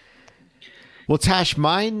 Well, Tash,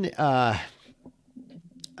 mine,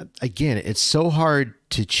 again, it's so hard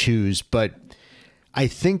to choose, but I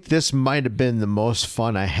think this might have been the most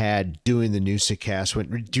fun I had doing the NEWSA-Cast.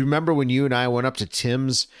 Do you remember when you and I went up to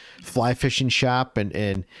Tim's fly fishing shop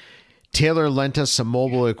and Taylor lent us some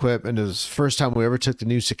mobile equipment? It was the first time we ever took the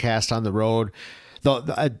NEWSA-Cast on the road.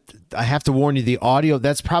 I have to warn you, the audio,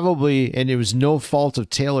 that's probably, and it was no fault of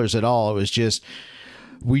Taylor's at all. It was just,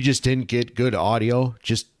 we just didn't get good audio.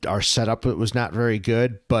 Just our setup, it was not very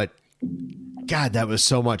good. But God, that was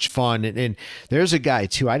so much fun. And there's a guy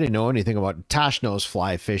too. I didn't know anything about. Tosh knows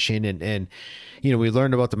fly fishing, and we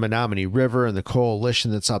learned about the Menominee River and the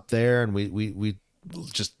coalition that's up there, and we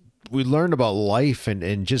just we learned about life,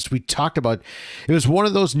 and just we talked about. It was one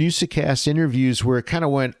of those NEWSA-Cast interviews where it kind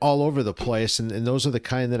of went all over the place, and those are the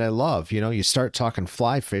kind that I love. You start talking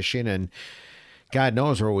fly fishing, and God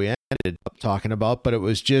knows where we ended up talking about, but it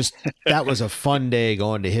was just that was a fun day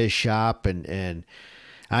going to his shop, and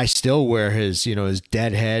I still wear his his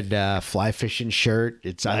deadhead fly fishing shirt.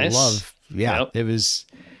 It's Nice. I love. Yeah, Yep. it was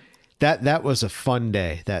that was a fun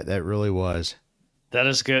day. That really was. That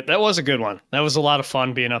is good. That was a good one. That was a lot of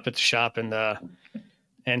fun being up at the shop and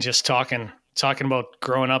just talking about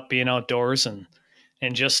growing up, being outdoors, and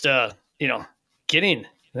just getting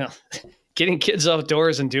getting kids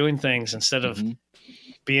outdoors and doing things instead of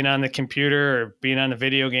being on the computer or being on the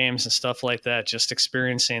video games and stuff like that. Just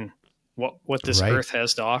experiencing what this Right. earth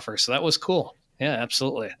has to offer. So that was cool. Yeah,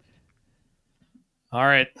 absolutely. All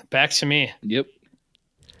right, back to me. Yep.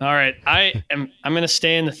 All right, I'm going to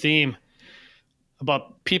stay in the theme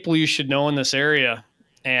about people you should know in this area.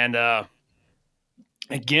 And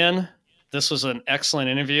again, this was an excellent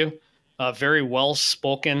interview. A very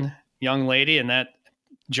well-spoken young lady, and that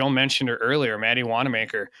Joe mentioned her earlier, Maddie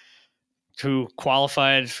Wanamaker, who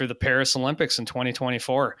qualified for the Paris Olympics in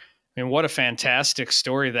 2024. I mean, what a fantastic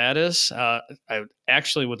story that is. I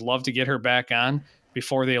actually would love to get her back on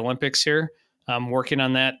before the Olympics here. I'm working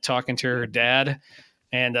on that, talking to her dad,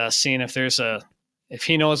 and seeing if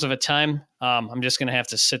he knows of a time. I'm just going to have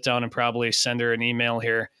to sit down and probably send her an email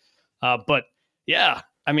here. But yeah,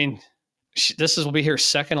 I mean, this will be her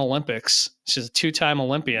second Olympics. She's a 2-time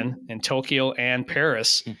Olympian in Tokyo and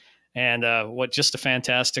Paris. And just a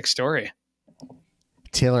fantastic story.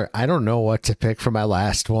 Taylor, I don't know what to pick for my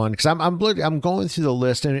last one because I'm going through the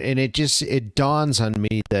list, and it dawns on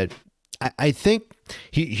me that I think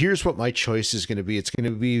here's what my choice is going to be. It's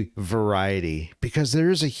going to be variety, because there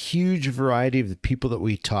is a huge variety of the people that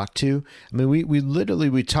we talk to. I mean,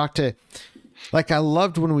 we talked to, like, I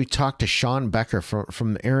loved when we talked to Sean Becker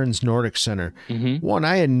from the Aaron's Nordic Center. One,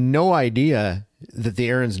 I had no idea that the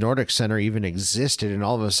Aaron's Nordic Center even existed, and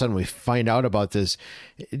all of a sudden we find out about this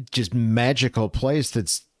just magical place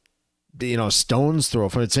that's stone's throw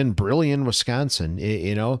from. It's in Brillion, Wisconsin.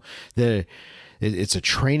 It's a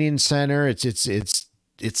training center. It's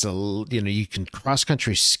a you can cross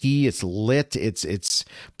country ski. It's lit.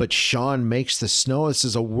 But Sean makes the snow. This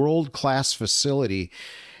is a world-class facility,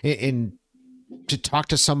 and to talk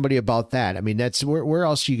to somebody about that, I mean, that's where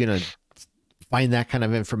else are you going to find that kind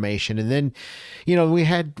of information? And then, we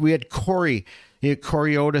had Corey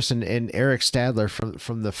Otis and Eric Stadler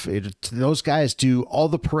from those guys do all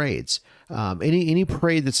the parades. Any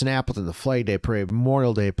parade that's in Appleton, the Flag Day Parade,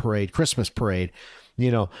 Memorial Day Parade, Christmas Parade,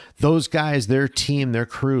 those guys, their team, their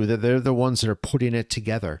crew, they're the ones that are putting it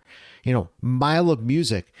together. Mile of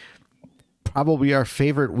Music, probably our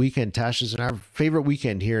favorite weekend, Tasha's, and our favorite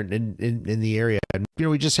weekend here in the area. And,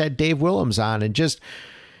 we just had Dave Willems on,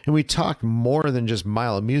 and we talked more than just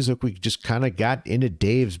Mile of Music. We just kind of got into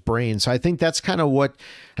Dave's brain. So I think that's kind of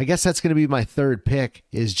I guess that's going to be my third pick,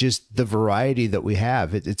 is just the variety that we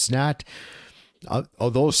have. It's not,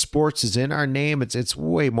 although sports is in our name, it's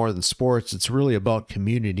way more than sports. It's really about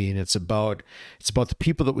community, and it's about the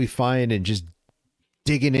people that we find, and just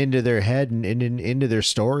digging into their head and into their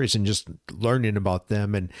stories, and just learning about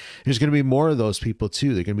them. And there's going to be more of those people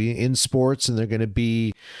too. They're going to be in sports, and they're going to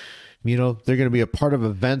be, they're going to be a part of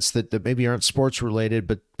events that maybe aren't sports related,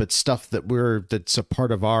 but stuff that's a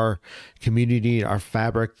part of our community, our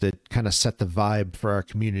fabric, that kind of set the vibe for our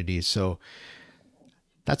community. So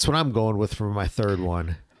that's what I'm going with for my third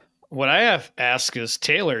one. What I have to ask is,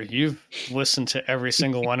 Taylor, you've listened to every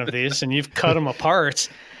single one of these and you've cut them apart.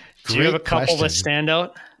 Do you have a couple that stand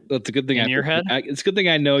out? That's a good thing in your head. It's a good thing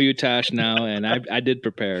I know you, Tosh, now, and I did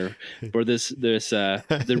prepare for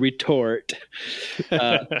the retort.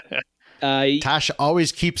 Tosh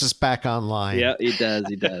always keeps us back online. Yeah, he does.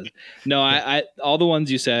 No, I all the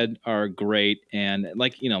ones you said are great, and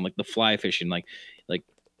like the fly fishing, like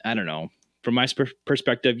I don't know. From my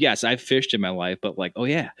perspective, yes, I've fished in my life, but oh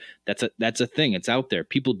yeah, that's a thing. It's out there.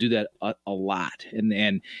 People do that a lot,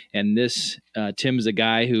 and this Tim's a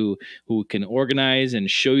guy who can organize and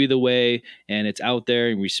show you the way, and it's out there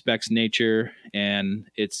and respects nature, and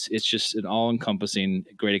it's just an all encompassing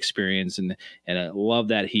great experience, and I love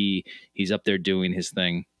that he's up there doing his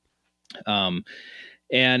thing.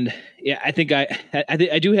 And yeah, I think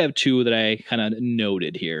I do have two that I kind of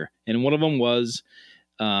noted here, and one of them was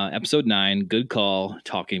episode 9, Good Call,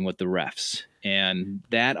 talking with the refs. And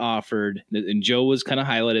that offered, and Joe was kind of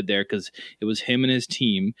highlighted there because it was him and his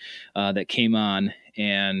team that came on,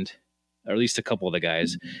 and or at least a couple of the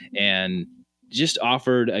guys, and just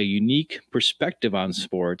offered a unique perspective on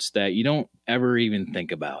sports that you don't ever even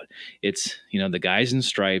think about. It's, the guys in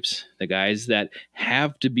stripes, the guys that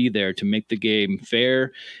have to be there to make the game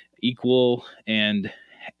fair, equal, and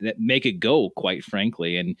that make it go, quite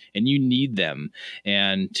frankly, and you need them.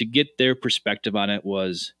 And to get their perspective on it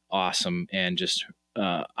was awesome and just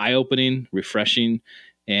eye-opening, refreshing,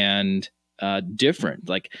 and different.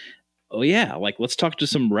 Like, oh yeah, like let's talk to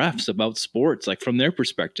some refs about sports, like from their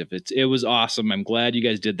perspective. It was awesome. I'm glad you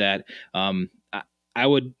guys did that. I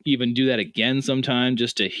would even do that again sometime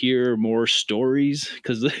just to hear more stories,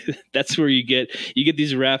 because that's where you get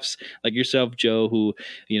these refs like yourself, Joe, who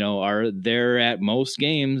are there at most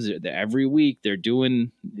games every week. They're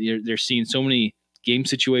seeing so many game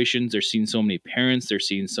situations. They're seeing so many parents. They're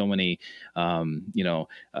seeing so many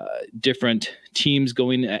different teams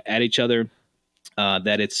going at each other.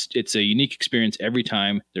 That it's a unique experience every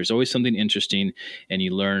time. There's always something interesting, and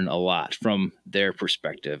you learn a lot from their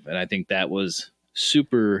perspective. And I think that was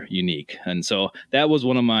super unique. And so that was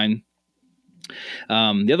one of mine.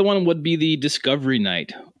 The other one would be the Discovery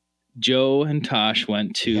Night. Joe and Tosh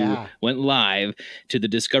went live to the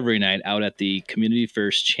Discovery Night out at the Community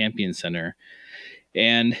First Champion Center,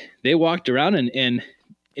 and they walked around and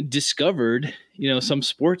discovered some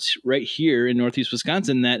sports right here in Northeast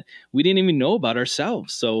Wisconsin that we didn't even know about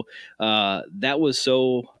ourselves. So that was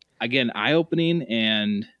so, again, eye-opening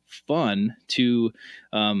and fun to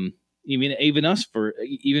even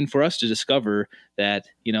for us to discover that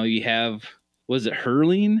you have, was it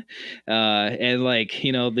hurling and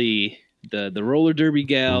the roller derby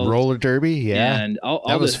gals, roller derby, yeah, and all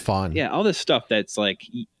that was this, fun. Yeah, all this stuff that's like,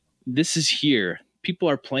 this is here. People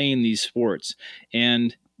are playing these sports,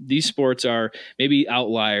 and these sports are maybe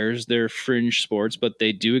outliers. They're fringe sports, but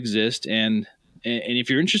they do exist. And if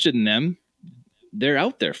you're interested in them, they're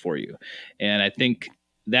out there for you. And I think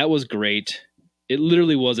that was great. It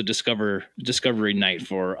literally was a discovery night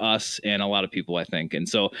for us and a lot of people, I think. And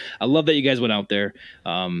so I love that you guys went out there.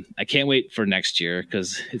 I can't wait for next year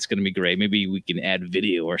because it's going to be great. Maybe we can add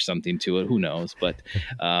video or something to it. Who knows? But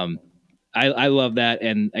I love that.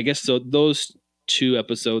 And I guess so those 2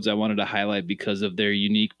 episodes I wanted to highlight because of their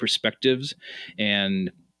unique perspectives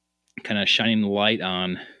and kind of shining light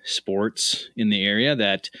on sports in the area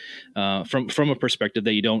that from a perspective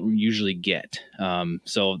that you don't usually get.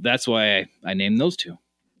 So that's why I named those 2.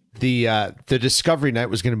 The Discovery Night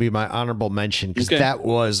was going to be my honorable mention because that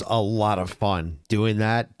was a lot of fun doing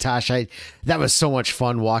that. Tosh, that was so much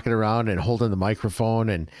fun walking around and holding the microphone,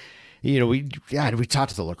 and we talked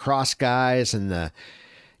to the lacrosse guys, and the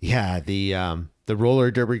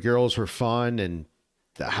roller derby girls were fun, and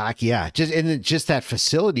the hockey, just that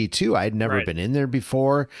facility too. I'd never been in there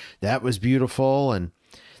before. That was beautiful, and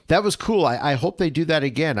that was cool. I hope they do that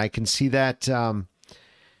again. I can see that.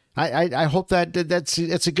 I hope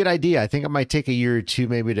that's a good idea. I think it might take a year or 2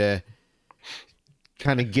 maybe to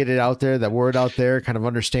kind of get it out there, that word out there, kind of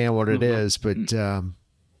understand what it is. But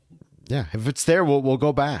if it's there, we'll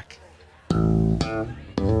go back.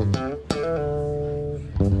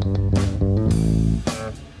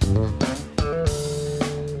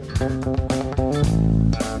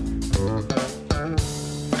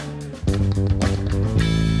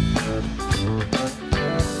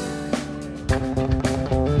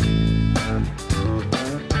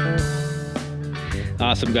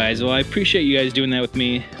 Awesome, guys. Well, I appreciate you guys doing that with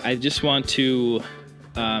me. I just want to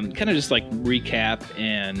kind of just like recap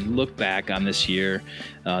and look back on this year,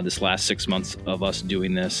 this last 6 months of us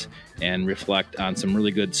doing this, and reflect on some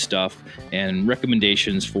really good stuff and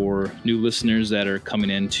recommendations for new listeners that are coming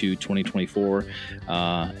into 2024.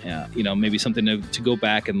 Maybe something to go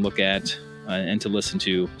back and look at and to listen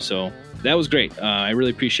to. So that was great. I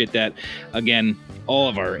really appreciate that. Again, all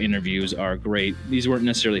of our interviews are great. These weren't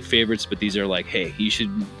necessarily favorites, but these are like, hey, you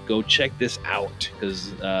should go check this out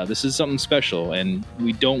because this is something special and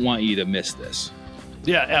we don't want you to miss this.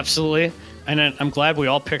 Yeah, absolutely. And I'm glad we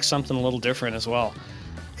all picked something a little different as well,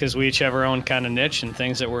 because we each have our own kind of niche and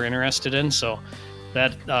things that we're interested in. So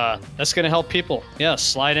that's going to help people. Yeah,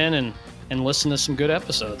 slide in and listen to some good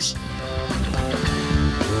episodes.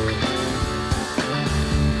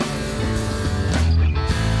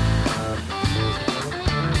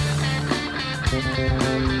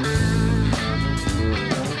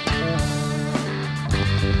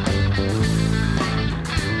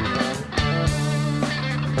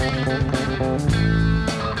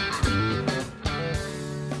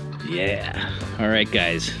 Yeah. All right,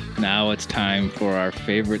 guys. now it's time for our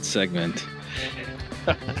favorite segment.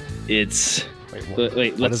 It's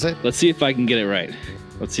wait. What is it? Let's see if I can get it right.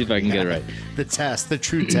 Get it right. The test, the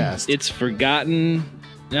true test. It's forgotten.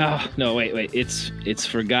 No, wait. It's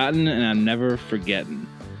forgotten, and I'm never forgetting.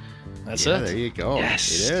 That's yeah, it. There you go.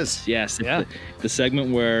 Yes, It is. Yes, it's Yeah. the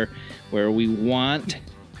segment where we want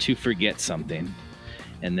to forget something,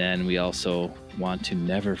 and then we also want to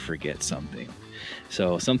never forget something.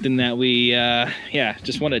 So something that we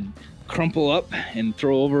just want to crumple up and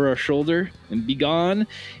throw over our shoulder and be gone,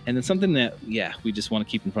 and then something that we just want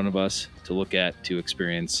to keep in front of us to look at, to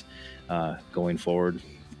experience going forward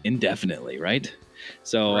indefinitely, right?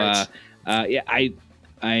 So Right.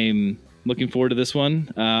 I'm looking forward to this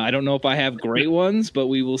one. I don't know if I have great ones, but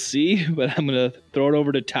we will see. But I'm gonna throw it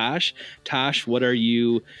over to Tosh. Tosh, what are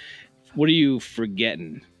you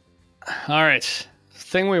forgetting? All right.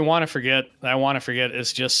 Thing I want to forget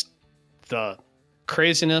is just the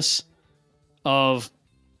craziness of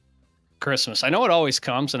Christmas. I know it always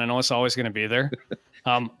comes, and I know it's always going to be there.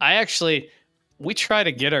 We try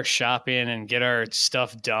to get our shopping and get our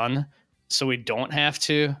stuff done so we don't have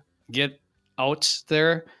to get out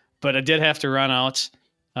there. But I did have to run out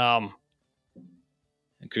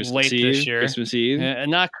Christmas late Eve, this year. Christmas Eve.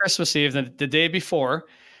 And not Christmas Eve, the day before.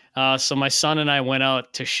 So my son and I went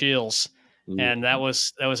out to Shields, and that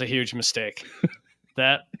was a huge mistake.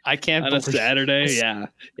 That I can't On a believe. Saturday. Yeah.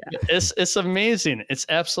 It's amazing. It's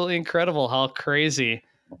absolutely incredible how crazy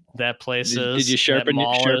that place is. Did you sharpen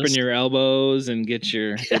your elbows and get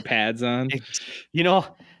your pads on? You know,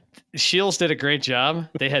 Shields did a great job.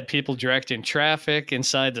 They had people directing traffic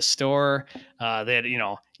inside the store. They had,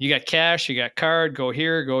 you got cash, you got card, go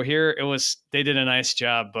here, go here. They did a nice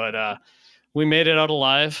job, but we made it out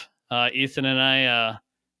alive. Ethan and I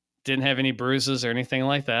didn't have any bruises or anything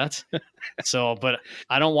like that. So, but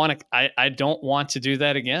I don't want to do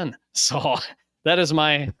that again. So that's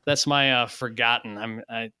my forgotten.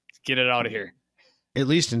 I get it out of here. At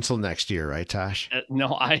least until next year, right, Tosh?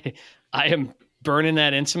 No, I am burning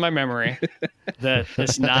that into my memory that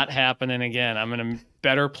it's not happening again. I'm in a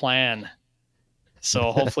better plan.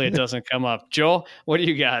 So hopefully it doesn't come up. Joe, what do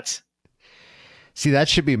you got? See, that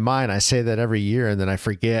should be mine. I say that every year, and then I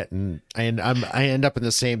forget, and I end up in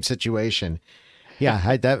the same situation.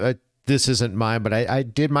 Yeah, this isn't mine, but I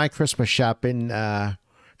did my Christmas shopping.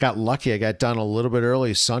 Got lucky. I got done a little bit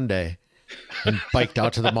early Sunday, and biked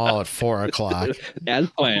out to the mall at 4:00. As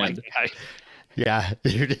planned. Oh my God. Yeah,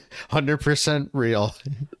 100% real.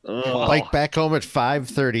 Oh. Bike back home at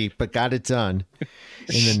 5:30, but got it done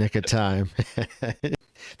in the nick of time.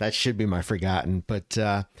 That should be my forgotten, but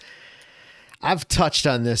I've touched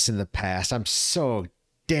on this in the past. I'm so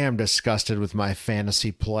damn disgusted with my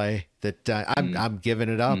fantasy play that I'm giving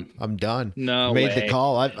it up. I'm done. No Made way. the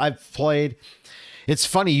call. I've played. It's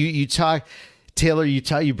funny. You talk, Taylor.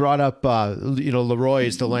 You brought up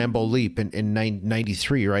Leroy's the Lambeau Leap in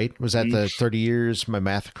 93, right? Was that the 30 years? My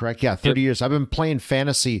math correct? Yeah, 30 years. I've been playing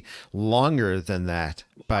fantasy longer than that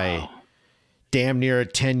by damn near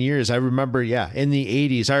 10 years. I remember, in the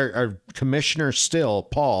 80s, our commissioner still,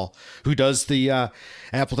 Paul, who does the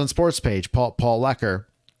Appleton Sports page, Paul Lecker,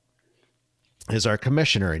 is our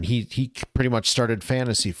commissioner, and he pretty much started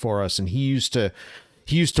fantasy for us, and he used to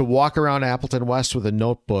walk around Appleton West with a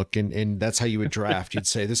notebook, and that's how you would draft. You'd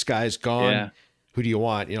say, this guy's gone. Yeah. Who do you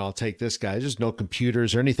want? I'll take this guy. There's no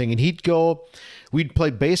computers or anything. And we'd play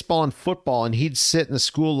baseball and football, and he'd sit in the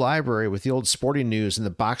school library with the old Sporting News and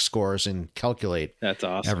the box scores and calculate. That's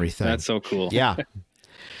awesome. Everything. That's so cool. Yeah.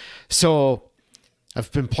 So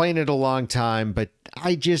I've been playing it a long time, but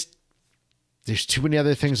there's too many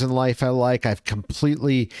other things in life I like.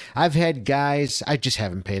 I've had guys, I just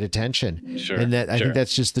haven't paid attention. Sure. And I think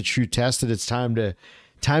that's just the true test that it's time to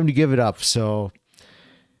give it up. So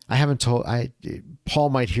I haven't Paul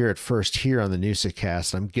might hear it first here on the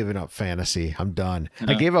NEWSA-Cast. I'm giving up fantasy. I'm done.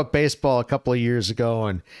 I gave up baseball a couple of years ago,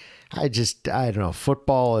 and I don't know.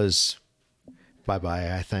 Football is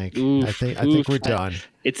bye-bye, I think. Oof, I think we're done.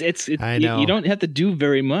 It's I know. You don't have to do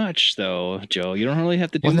very much, though, Joe. You don't really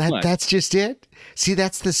have to do much. That's just it. See,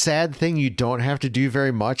 that's the sad thing. You don't have to do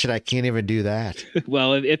very much, and I can't even do that.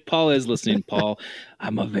 Well, if Paul is listening, Paul,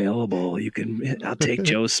 I'm available. I'll take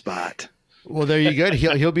Joe's spot. Well, there you go.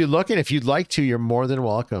 He'll be looking. If you'd like to, you're more than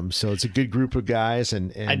welcome. So it's a good group of guys.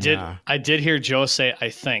 And I did hear Joe say, I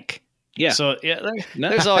think. Yeah. So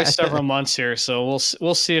there's always several months here. So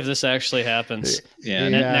we'll see if this actually happens. Yeah.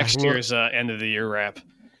 Next year's end of the year wrap.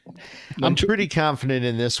 I'm pretty confident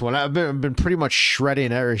in this one. I've been pretty much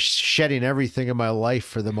shedding everything in my life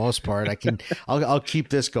for the most part. I'll keep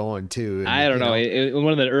this going too. And, I don't know. In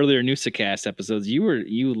one of the earlier NEWSA-Cast episodes,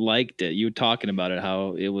 you liked it. You were talking about it,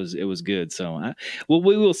 how it was good. So, well,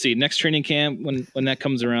 we will see next training camp when that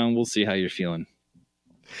comes around. We'll see how you're feeling.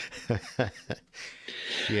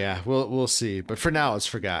 Yeah, we'll see. But for now, it's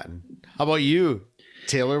forgotten. How about you,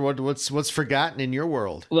 Taylor? What's forgotten in your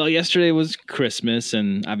world? Well, yesterday was Christmas,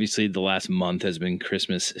 and obviously the last month has been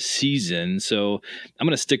Christmas season. So I'm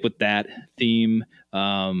going to stick with that theme,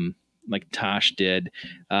 like Tosh did.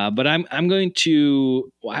 But I'm going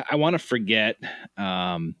to. I want to forget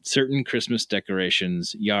certain Christmas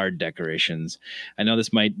decorations, yard decorations. I know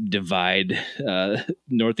this might divide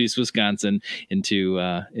Northeast Wisconsin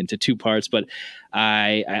into two parts, but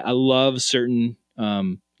I love certain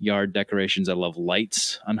yard decorations. I love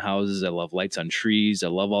lights on houses. I love lights on trees. I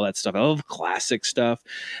love all that stuff. I love classic stuff.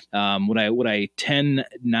 What I tend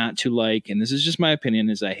not to like, and this is just my opinion,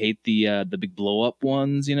 is I hate the big blow up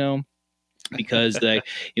ones, because they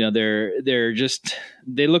look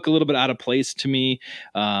a little bit out of place to me.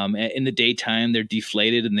 In the daytime, they're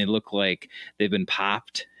deflated and they look like they've been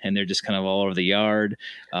popped and they're just kind of all over the yard.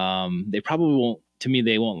 They probably won't. To me,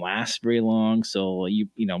 they won't last very long. So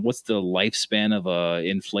what's the lifespan of a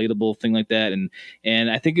inflatable thing like that? And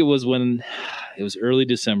I think it was when it was early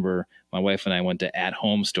December, my wife and I went to At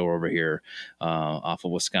Home store over here off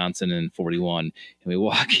of Wisconsin and 41, and we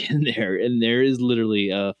walk in there, and there is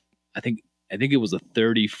literally I think it was a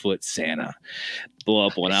 30-foot Santa blow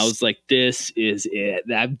up one. I was like, this is it.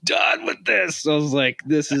 I'm done with this. I was like,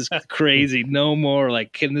 this is crazy. No more.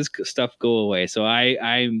 Like, can this stuff go away? So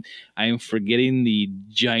I'm forgetting the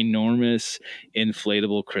ginormous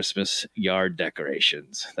inflatable Christmas yard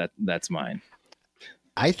decorations. That's mine.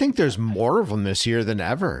 I think there's more of them this year than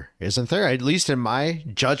ever, isn't there? At least in my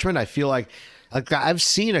judgment, I feel like I've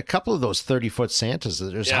seen a couple of those 30-foot Santas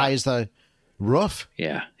that are as high as the roof.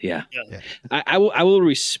 Yeah. I will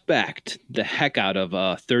respect the heck out of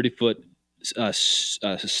a 30-foot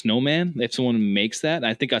snowman if someone makes that.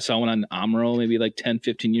 I think I saw one on Amaro maybe like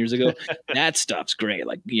 10-15 years ago. That stuff's great,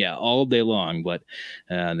 like all day long. But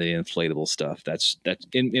the inflatable stuff, that's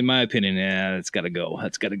in my opinion, it's got to go.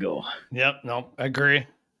 Yep. No, I agree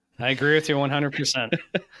with you 100%.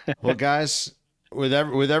 Well, guys, with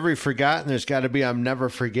every forgotten, there's got to be I'm never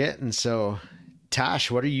forgetting. So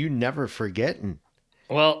Tosh, what are you never forgetting?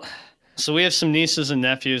 Well, so we have some nieces and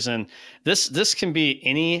nephews, and this can be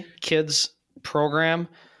any kid's program,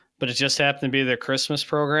 but it just happened to be their Christmas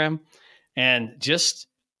program. And just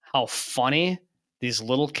how funny these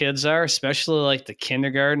little kids are, especially like the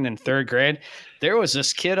kindergarten and third grade. There was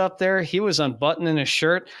this kid up there. He was unbuttoning his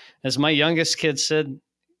shirt. As my youngest kid said,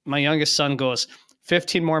 my youngest son goes,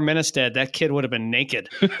 15 more minutes, Dad, that kid would have been naked.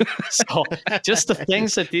 So just the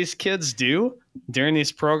things that these kids do during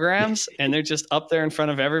these programs, and they're just up there in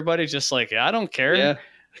front of everybody, just like, I don't care. Yeah.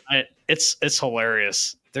 It's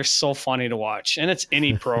hilarious. They're so funny to watch. And it's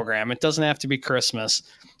any program. It doesn't have to be Christmas.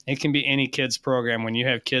 It can be any kid's program. When you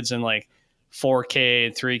have kids in like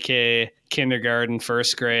 4K, 3K, kindergarten,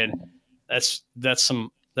 first grade, that's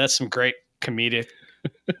some great comedic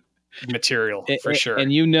material for sure. And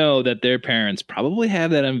that their parents probably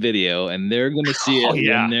have that on video, and they're going to see it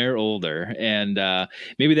when they're older. And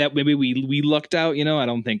maybe we lucked out. I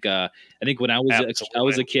don't think. I think when I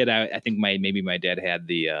was a kid, I think my dad had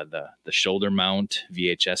the shoulder mount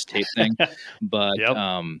VHS tape thing, but yep.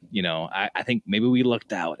 I think maybe we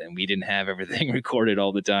lucked out and we didn't have everything recorded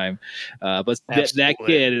all the time. But that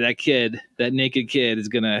naked kid is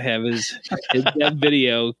going to have his that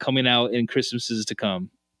video coming out in Christmases to come.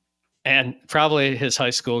 And probably his high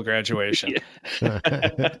school graduation. All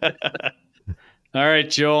right,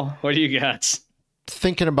 Joel, what do you got?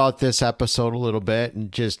 Thinking about this episode a little bit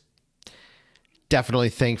and just definitely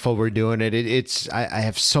thankful we're doing it. I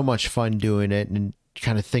have so much fun doing it, and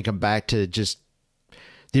kind of thinking back to just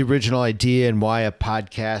the original idea and why a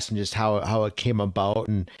podcast and just how it came about.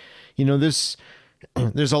 And, there's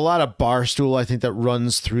a lot of Barstool, I think, that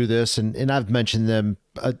runs through this, and I've mentioned them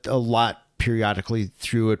a lot periodically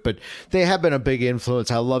through it, but they have been a big influence.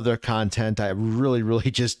 I love their content. I really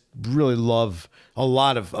love a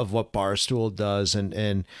lot of what Barstool does.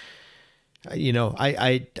 And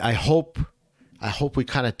I hope we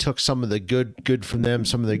kind of took some of the good from them,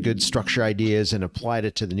 some of the good structure ideas, and applied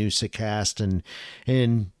it to the NEWSA-Cast. And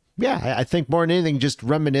I think more than anything, just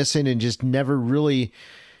reminiscing and just never really,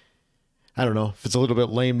 I don't know if it's a little bit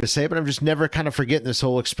lame to say, but I'm just never kind of forgetting this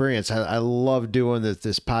whole experience. I love doing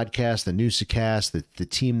this podcast, the NEWSA-Cast, the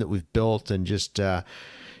team that we've built, and just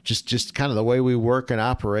kind of the way we work and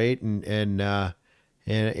operate. And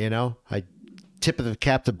And I tip of the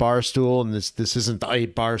cap to Barstool, and this isn't a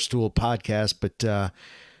Barstool podcast, but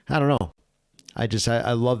I don't know.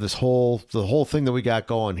 I love the whole thing that we got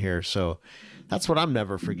going here. So that's what I'm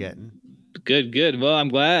never forgetting. Good. Well, I'm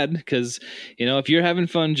glad because, if you're having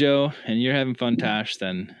fun, Joe, and you're having fun, Tosh,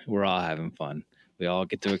 then we're all having fun. We all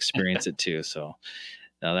get to experience it too. So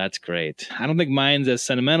no, that's great. I don't think mine's as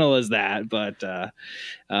sentimental as that, but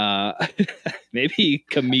maybe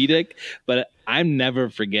comedic, but I'm never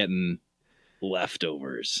forgetting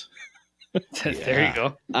leftovers. There you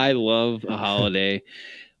go. I love a holiday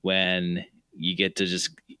when you get to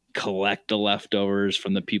just collect the leftovers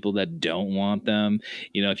from the people that don't want them.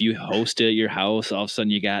 If you host it at your house, all of a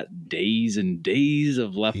sudden you got days and days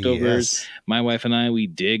of leftovers. Yes. My wife and I, we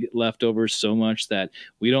dig leftovers so much that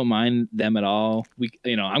we don't mind them at all.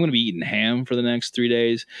 I'm going to be eating ham for the next 3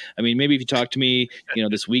 days. I mean, maybe if you talk to me,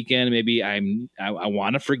 this weekend, maybe I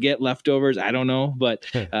want to forget leftovers. I don't know, but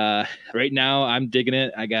right now I'm digging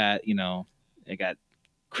it. I got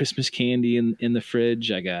Christmas candy in the fridge.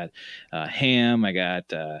 I got ham. I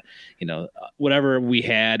got whatever we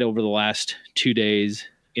had over the last 2 days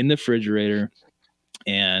in the refrigerator,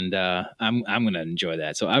 and I'm gonna enjoy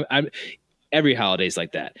that. So I every holiday's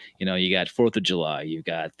like that. You got 4th of July, you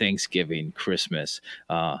got Thanksgiving, Christmas.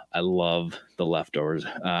 I love the leftovers.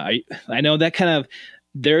 I know that kind of.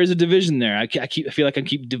 There is a division there. I feel like I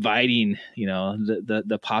keep dividing,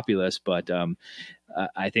 the populace, but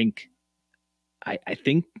I think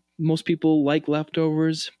most people like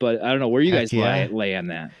leftovers, but I don't know where you guys lay on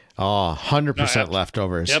that. Oh, 100%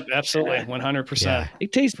 leftovers. Yep, absolutely. 100%. Yeah.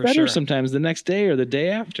 It tastes better sometimes the next day or the day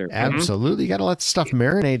after. Absolutely. You got to let the stuff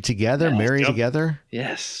marinate together, marry together.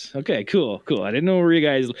 Yes. Okay, cool. I didn't know where you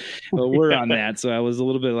guys were on that. So I was a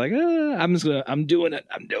little bit like, I'm doing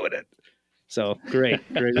it. So great.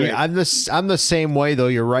 Yeah, I'm the same way though.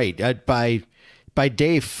 You're right. By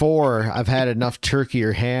day 4, I've had enough turkey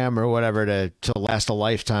or ham or whatever to last a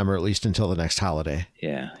lifetime, or at least until the next holiday.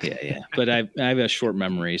 Yeah. But I have a short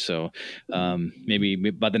memory, so maybe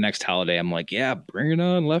by the next holiday, I'm like, yeah, bring it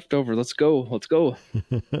on, leftover. Let's go.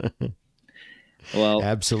 Well,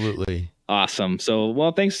 absolutely awesome. So,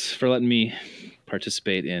 well, thanks for letting me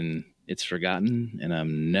participate in It's Forgotten, and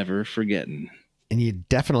I'm never forgetting. And you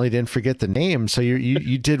definitely didn't forget the name, so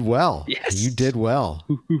you did well. Yes. You did well.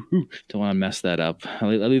 Don't want to mess that up. I'll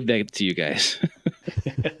leave that to you guys.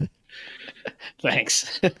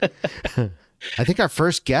 Thanks. I think our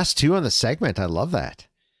first guest too on the segment. I love that.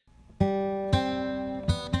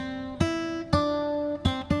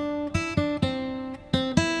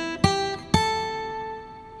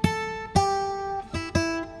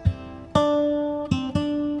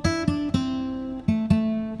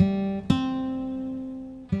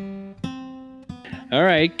 All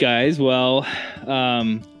right, guys. Well,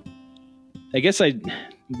 I guess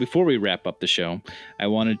before we wrap up the show, I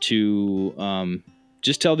wanted to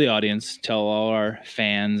just tell the audience, tell all our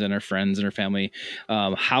fans and our friends and our family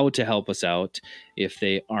how to help us out if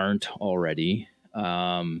they aren't already.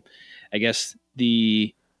 I guess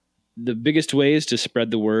the biggest way is to spread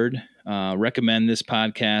the word, recommend this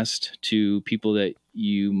podcast to people that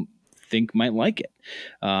you think might like it.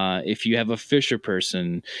 If you have a Fisher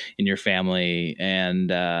person in your family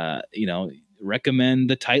and, recommend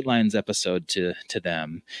the Tight Lines episode to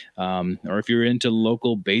them. Or if you're into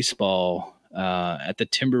local baseball at the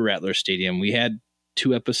Timber Rattler Stadium, we had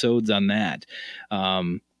 2 episodes on that.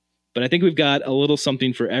 But I think we've got a little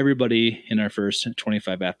something for everybody in our first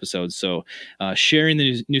 25 episodes. So sharing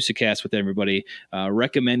the NEWSA-Cast with everybody,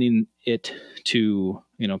 recommending it to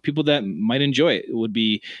people that might enjoy it would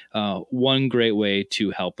be one great way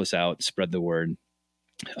to help us out, spread the word.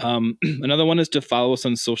 Another one is to follow us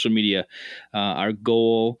on social media. Our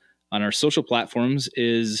goal on our social platforms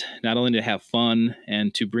is not only to have fun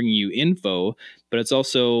and to bring you info, but it's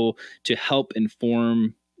also to help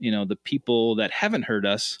inform the people that haven't heard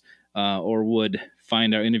us or would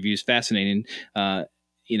find our interviews fascinating,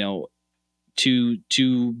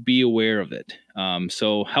 to be aware of it.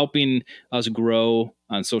 So helping us grow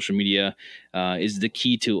on social media is the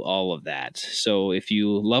key to all of that. So if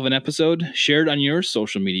you love an episode, share it on your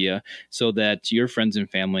social media so that your friends and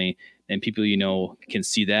family and people can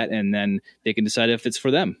see that, and then they can decide if it's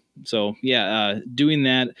for them. So doing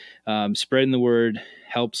that, spreading the word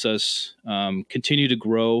helps us continue to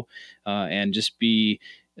grow and just be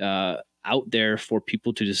out there for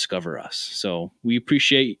people to discover us. So we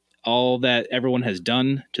appreciate all that everyone has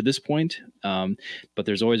done to this point, but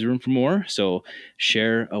there's always room for more. So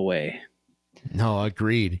share away. No,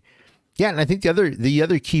 agreed. Yeah, and I think the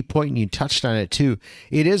other key point, and you touched on it too,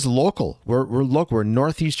 it is local. We're local. We're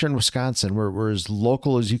northeastern Wisconsin. We're as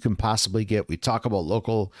local as you can possibly get. We talk about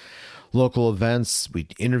local events. We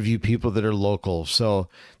interview people that are local. So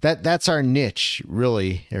that's our niche,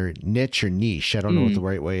 really, or niche or niche. I don't know what the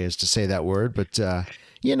right way is to say that word, but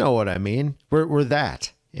you know what I mean. We're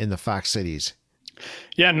that in the Fox Cities.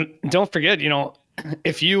 Yeah, and don't forget,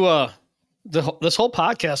 if you this whole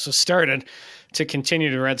podcast was started to continue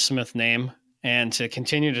the Red Smith name and to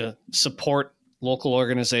continue to support local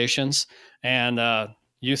organizations and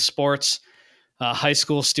youth sports, high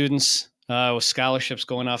school students with scholarships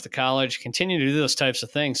going off to college, continue to do those types of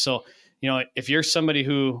things. So, if you're somebody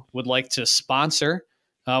who would like to sponsor,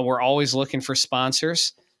 we're always looking for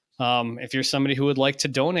sponsors. If you're somebody who would like to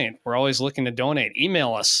donate, we're always looking to donate.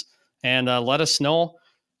 Email us and let us know,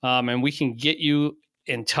 and we can get you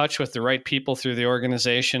in touch with the right people through the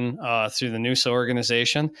organization, through the NEWSA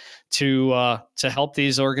organization, to help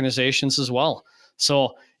these organizations as well.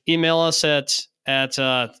 So email us at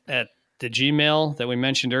the Gmail that we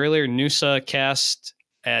mentioned earlier,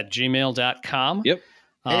 NEWSA-Cast@gmail.com. Yep.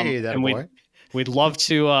 Hey, that and boy. we'd love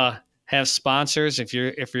to have sponsors if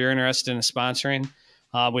you're interested in sponsoring.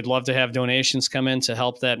 We'd love to have donations come in to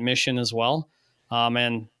help that mission as well,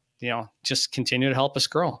 and just continue to help us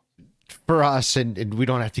grow. For us, and we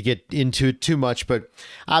don't have to get into it too much, but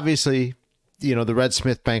obviously, the Red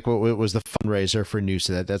Smith banquet was the fundraiser for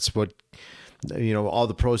NEWSA. That's what, all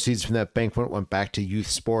the proceeds from that banquet went back to youth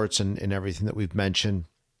sports and everything that we've mentioned.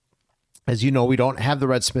 As you know, we don't have the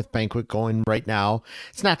Red Smith banquet going right now.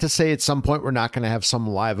 It's not to say at some point we're not going to have some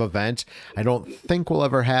live event. I don't think we'll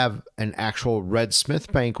ever have an actual Red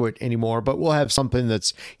Smith banquet anymore, but we'll have something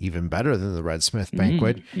that's even better than the Red Smith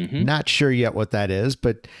banquet. Not sure yet what that is,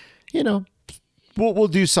 but we'll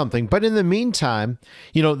do something. But in the meantime,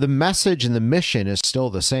 the message and the mission is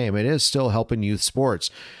still the same. It is still helping youth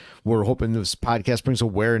sports. We're hoping this podcast brings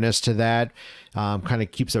awareness to that, kind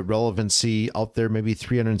of keeps a relevancy out there, maybe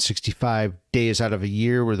 365 days out of a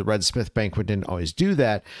year, where the Red Smith banquet didn't always do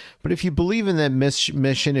that. But if you believe in that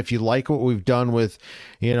mission, if you like what we've done with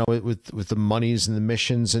the monies and the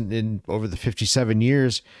missions and over the 57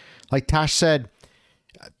 years, like Tosh said,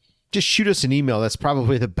 just shoot us an email. That's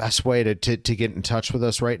probably the best way to get in touch with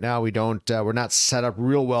us right now. We're not set up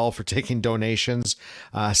real well for taking donations.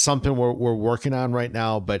 Something we're working on right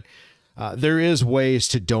now, but there is ways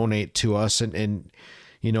to donate to us. And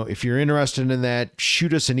if you're interested in that,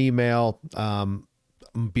 shoot us an email.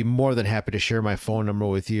 I'd be more than happy to share my phone number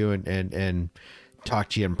with you and talk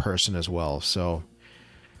to you in person as well. So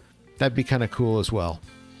that'd be kind of cool as well.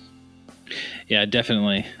 Yeah,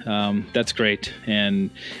 definitely. That's great.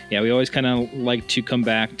 And yeah, we always kind of like to come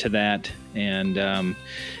back to that and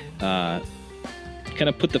kind of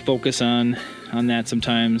put the focus on that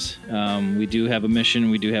sometimes. We do have a mission,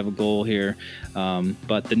 we do have a goal here,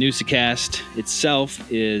 but the NEWSA-Cast itself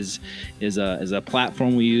is a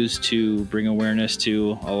platform we use to bring awareness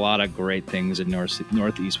to a lot of great things in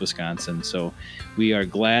Northeast Wisconsin. So we are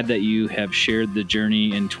glad that you have shared the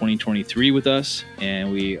journey in 2023 with us,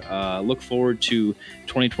 and we look forward to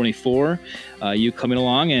 2024, you coming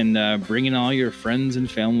along and bringing all your friends and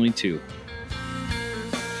family too.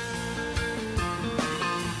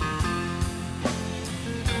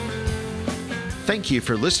 Thank you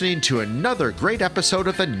for listening to another great episode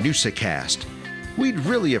of the NEWSA-Cast. We'd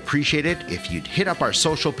really appreciate it if you'd hit up our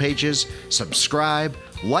social pages, subscribe,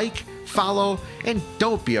 like, follow, and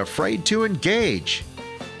don't be afraid to engage.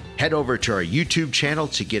 Head over to our YouTube channel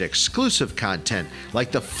to get exclusive content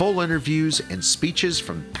like the full interviews and speeches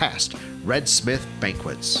from past Red Smith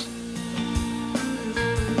banquets.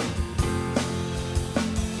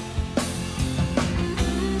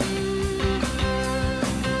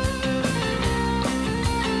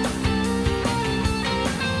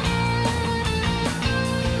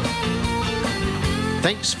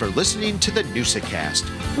 Thanks for listening to the NEWSA-Cast.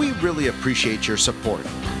 We really appreciate your support.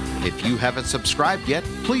 If you haven't subscribed yet,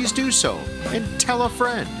 please do so and tell a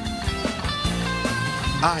friend.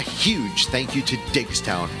 A huge thank you to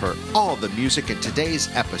Digstown for all the music in today's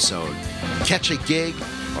episode. Catch a gig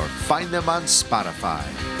or find them on Spotify.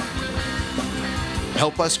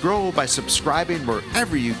 Help us grow by subscribing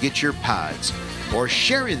wherever you get your pods or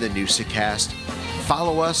sharing the NEWSA-Cast.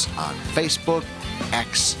 Follow us on Facebook,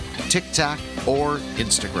 X, TikTok, or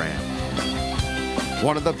Instagram.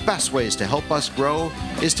 One of the best ways to help us grow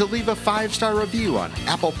is to leave a 5-star review on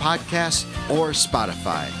Apple Podcasts or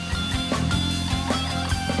Spotify.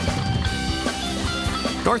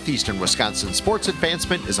 Northeastern Wisconsin Sports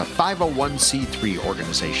Advancement is a 501c3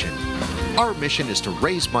 organization. Our mission is to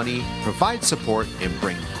raise money, provide support, and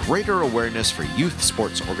bring greater awareness for youth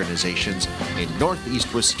sports organizations in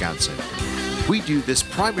Northeast Wisconsin. We do this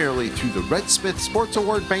primarily through the Red Smith Sports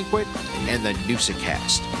Award Banquet and the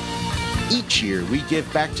NEWSA-Cast. Each year, we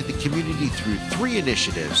give back to the community through 3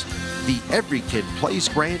 initiatives: the Every Kid Plays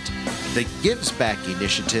Grant, the Gives Back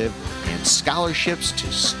Initiative, and scholarships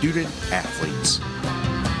to student athletes.